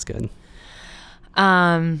good. It is good.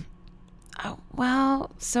 Well,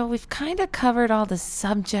 so we've kind of covered all the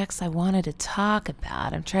subjects I wanted to talk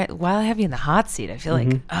about. I'm trying, while I have you in the hot seat, I feel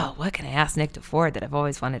like, what can I ask Nick DeFord that I've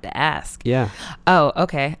always wanted to ask? Yeah. Oh,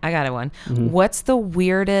 okay. I got one. What's the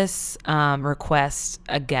weirdest request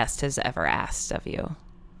a guest has ever asked of you?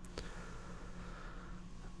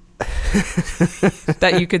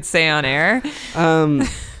 That you could say on air?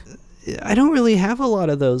 I don't really have a lot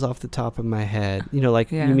of those off the top of my head. You know,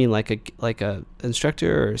 like you mean like a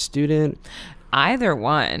instructor or a student? Either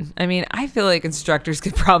one. I mean, I feel like instructors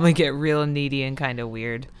could probably get real needy and kind of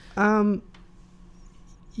weird.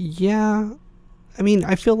 Yeah. I mean,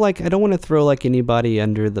 I feel like I don't want to throw like anybody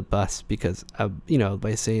under the bus because, you know,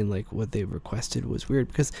 by saying like what they requested was weird,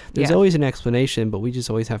 because there's always an explanation, but we just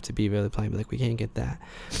always have to be really plain. Like, we can't get that.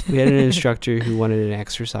 We had an instructor who wanted an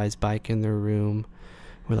exercise bike in their room.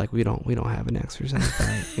 We're like, we don't have an exercise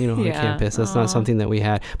bike, you know, on campus. That's not something that we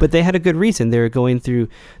had. But they had a good reason. They were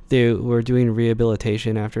they were doing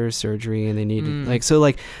rehabilitation after surgery, and they needed like, so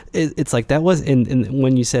like, it's like that was, and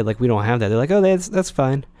when you said like we don't have that, they're like, oh, that's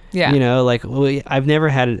fine. Yeah. You know, like, I've never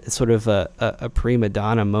had sort of a prima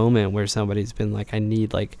donna moment where somebody's been like, I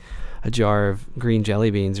need like a jar of green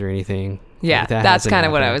jelly beans or anything. Yeah, like that's kind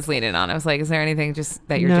of what I was leaning on. I was like, is there anything just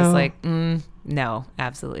that you're just like, no,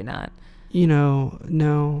 absolutely not. You know,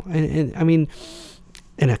 no. And I mean,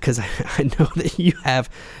 and because I know that you have,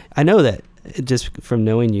 I know that just from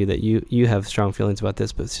knowing you that you have strong feelings about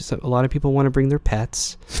this, but it's just a lot of people want to bring their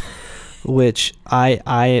pets. Which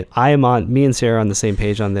I am on, me and Sarah are on the same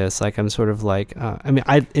page on this. Like, I'm sort of like,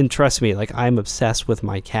 and trust me, like, I'm obsessed with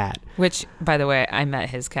my cat. Which, by the way, I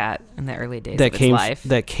met his cat in the early days of his life.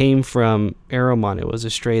 That came from Aeromont. It was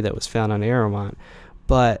a stray that was found on Aeromont.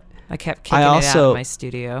 But I kept kicking it out of my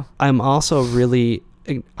studio. I'm also really,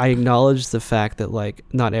 I acknowledge the fact that, like,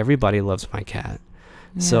 not everybody loves my cat.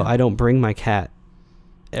 Yeah. So I don't bring my cat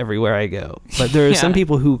everywhere I go, but there are some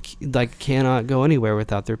people who like cannot go anywhere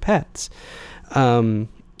without their pets, and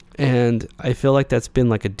I feel like that's been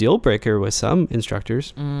like a deal breaker with some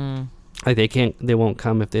instructors. Like they won't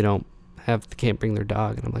come if they can't bring their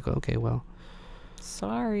dog, and I'm like, okay, well,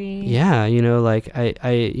 sorry. Yeah, you know, like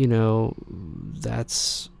I you know,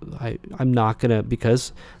 I'm not gonna,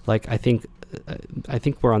 because like I think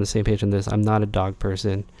we're on the same page on this. I'm not a dog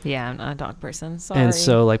person. Yeah, I'm not a dog person. Sorry. And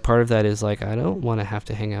so, like, part of that is, like, I don't want to have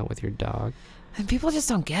to hang out with your dog. And people just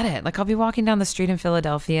don't get it. Like, I'll be walking down the street in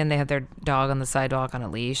Philadelphia, and they have their dog on the sidewalk on a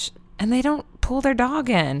leash, and they don't pull their dog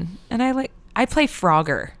in. And I play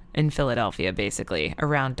Frogger in Philadelphia, basically,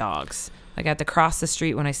 around dogs. Like, I have to cross the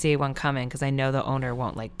street when I see one coming because I know the owner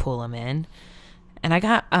won't, like, pull him in. And I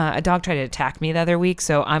got a dog tried to attack me the other week,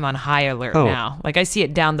 so I'm on high alert now. Like, I see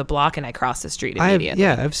it down the block, and I cross the street immediately.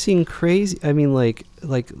 I've seen crazy. I mean, like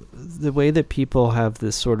the way that people have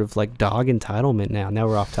this sort of like dog entitlement now. Now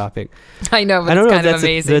we're off topic. I know, but it's kind of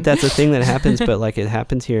amazing. That's a thing that happens, but like it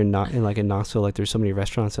happens here in Knoxville. Like, there's so many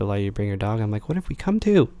restaurants that allow you to bring your dog. I'm like, what if we come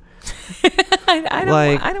to?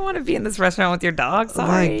 I don't want to be in this restaurant with your dog.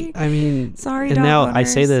 Sorry. Like, I mean, sorry. And dog now owners. I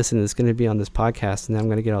say this, and it's going to be on this podcast, and I'm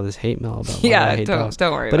going to get all this hate mail about why I hate dogs.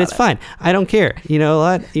 Don't worry. But about it's fine. I don't care. You know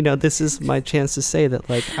what? You know, this is my chance to say that,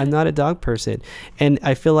 like, I'm not a dog person, and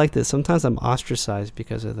I feel like that sometimes I'm ostracized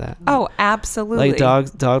because of that. Oh, absolutely.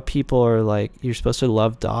 Like dog people are like, you're supposed to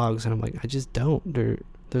love dogs, and I'm like, I just don't.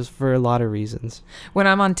 There's for a lot of reasons. When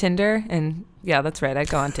I'm on Tinder, and yeah, that's right, I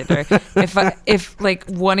go on Tinder.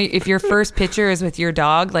 if your first picture is with your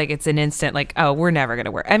dog, like it's an instant, like, oh, we're never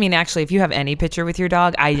gonna work. I mean, actually, if you have any picture with your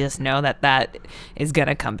dog, I just know that is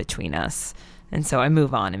gonna come between us, and so I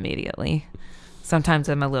move on immediately. Sometimes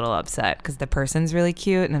I'm a little upset because the person's really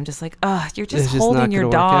cute, and I'm just like, oh, you're just holding your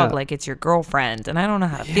dog like it's your girlfriend, and I don't know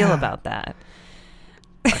how to feel about that.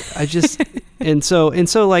 I just and so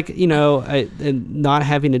like, you know, and not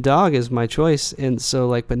having a dog is my choice, and so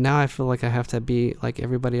like, but now I feel like I have to be like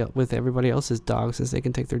everybody with everybody else's dog since they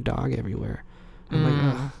can take their dog everywhere. I'm like,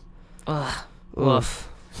 ugh, woof,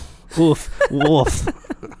 woof, woof.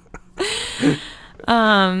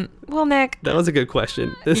 Well, Nick, that was a good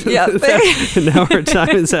question. Yeah, now our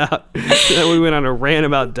time is out. We went on a rant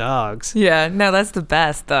about dogs. Yeah, no, that's the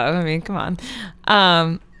best though. I mean, come on.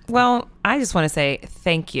 Well, I just want to say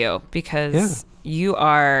thank you because you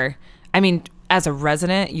are, I mean, as a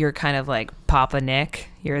resident, you're kind of like Papa Nick.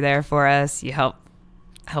 You're there for us. You help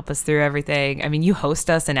us through everything. I mean, you host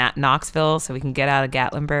us in Knoxville so we can get out of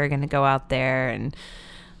Gatlinburg and go out there, and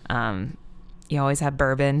you always have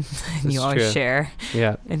bourbon and you always share.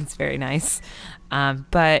 Yeah. And it's very nice.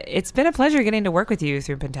 But it's been a pleasure getting to work with you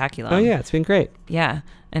through Pentaculum. Oh, yeah. It's been great. Yeah.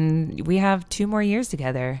 And we have 2 more years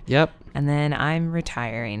together. Yep. And then I'm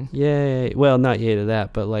retiring. Yay. Well, not yay to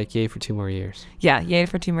that, but like yay for 2 more years. Yeah. Yay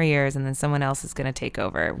for 2 more years. And then someone else is going to take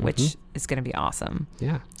over, which is going to be awesome.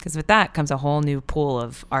 Yeah. Because with that comes a whole new pool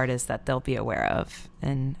of artists that they'll be aware of.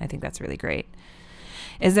 And I think that's really great.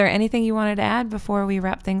 Is there anything you wanted to add before we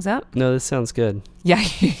wrap things up? No, this sounds good. Yeah,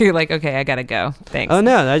 you're like, okay, I gotta go. Thanks. Oh,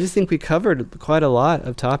 no, I just think we covered quite a lot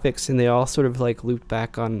of topics, and they all sort of like looped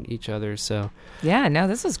back on each other. So yeah, no,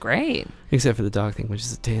 this was great. Except for the dog thing, which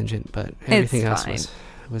is a tangent, but everything else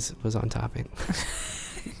was on topic.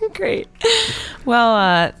 Great.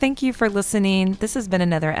 Well, thank you for listening. This has been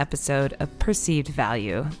another episode of Perceived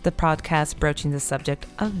Value, the podcast broaching the subject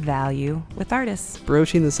of value with artists.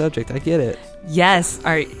 Broaching the subject, I get it. Yes.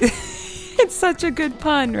 All right. It's such a good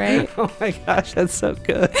pun, right? Oh my gosh, that's so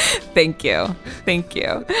good. Thank you. Thank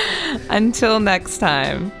you. Until next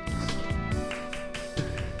time.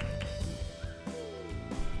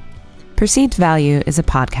 Perceived Value is a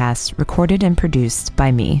podcast recorded and produced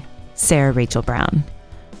by me, Sarah Rachel Brown.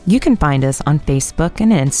 You can find us on Facebook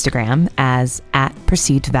and Instagram as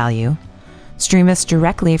 @PerceivedValue. Stream us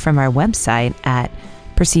directly from our website at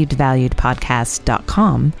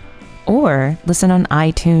perceivedvaluedpodcast.com or listen on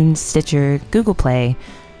iTunes, Stitcher, Google Play.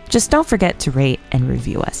 Just don't forget to rate and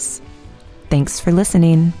review us. Thanks for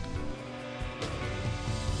listening.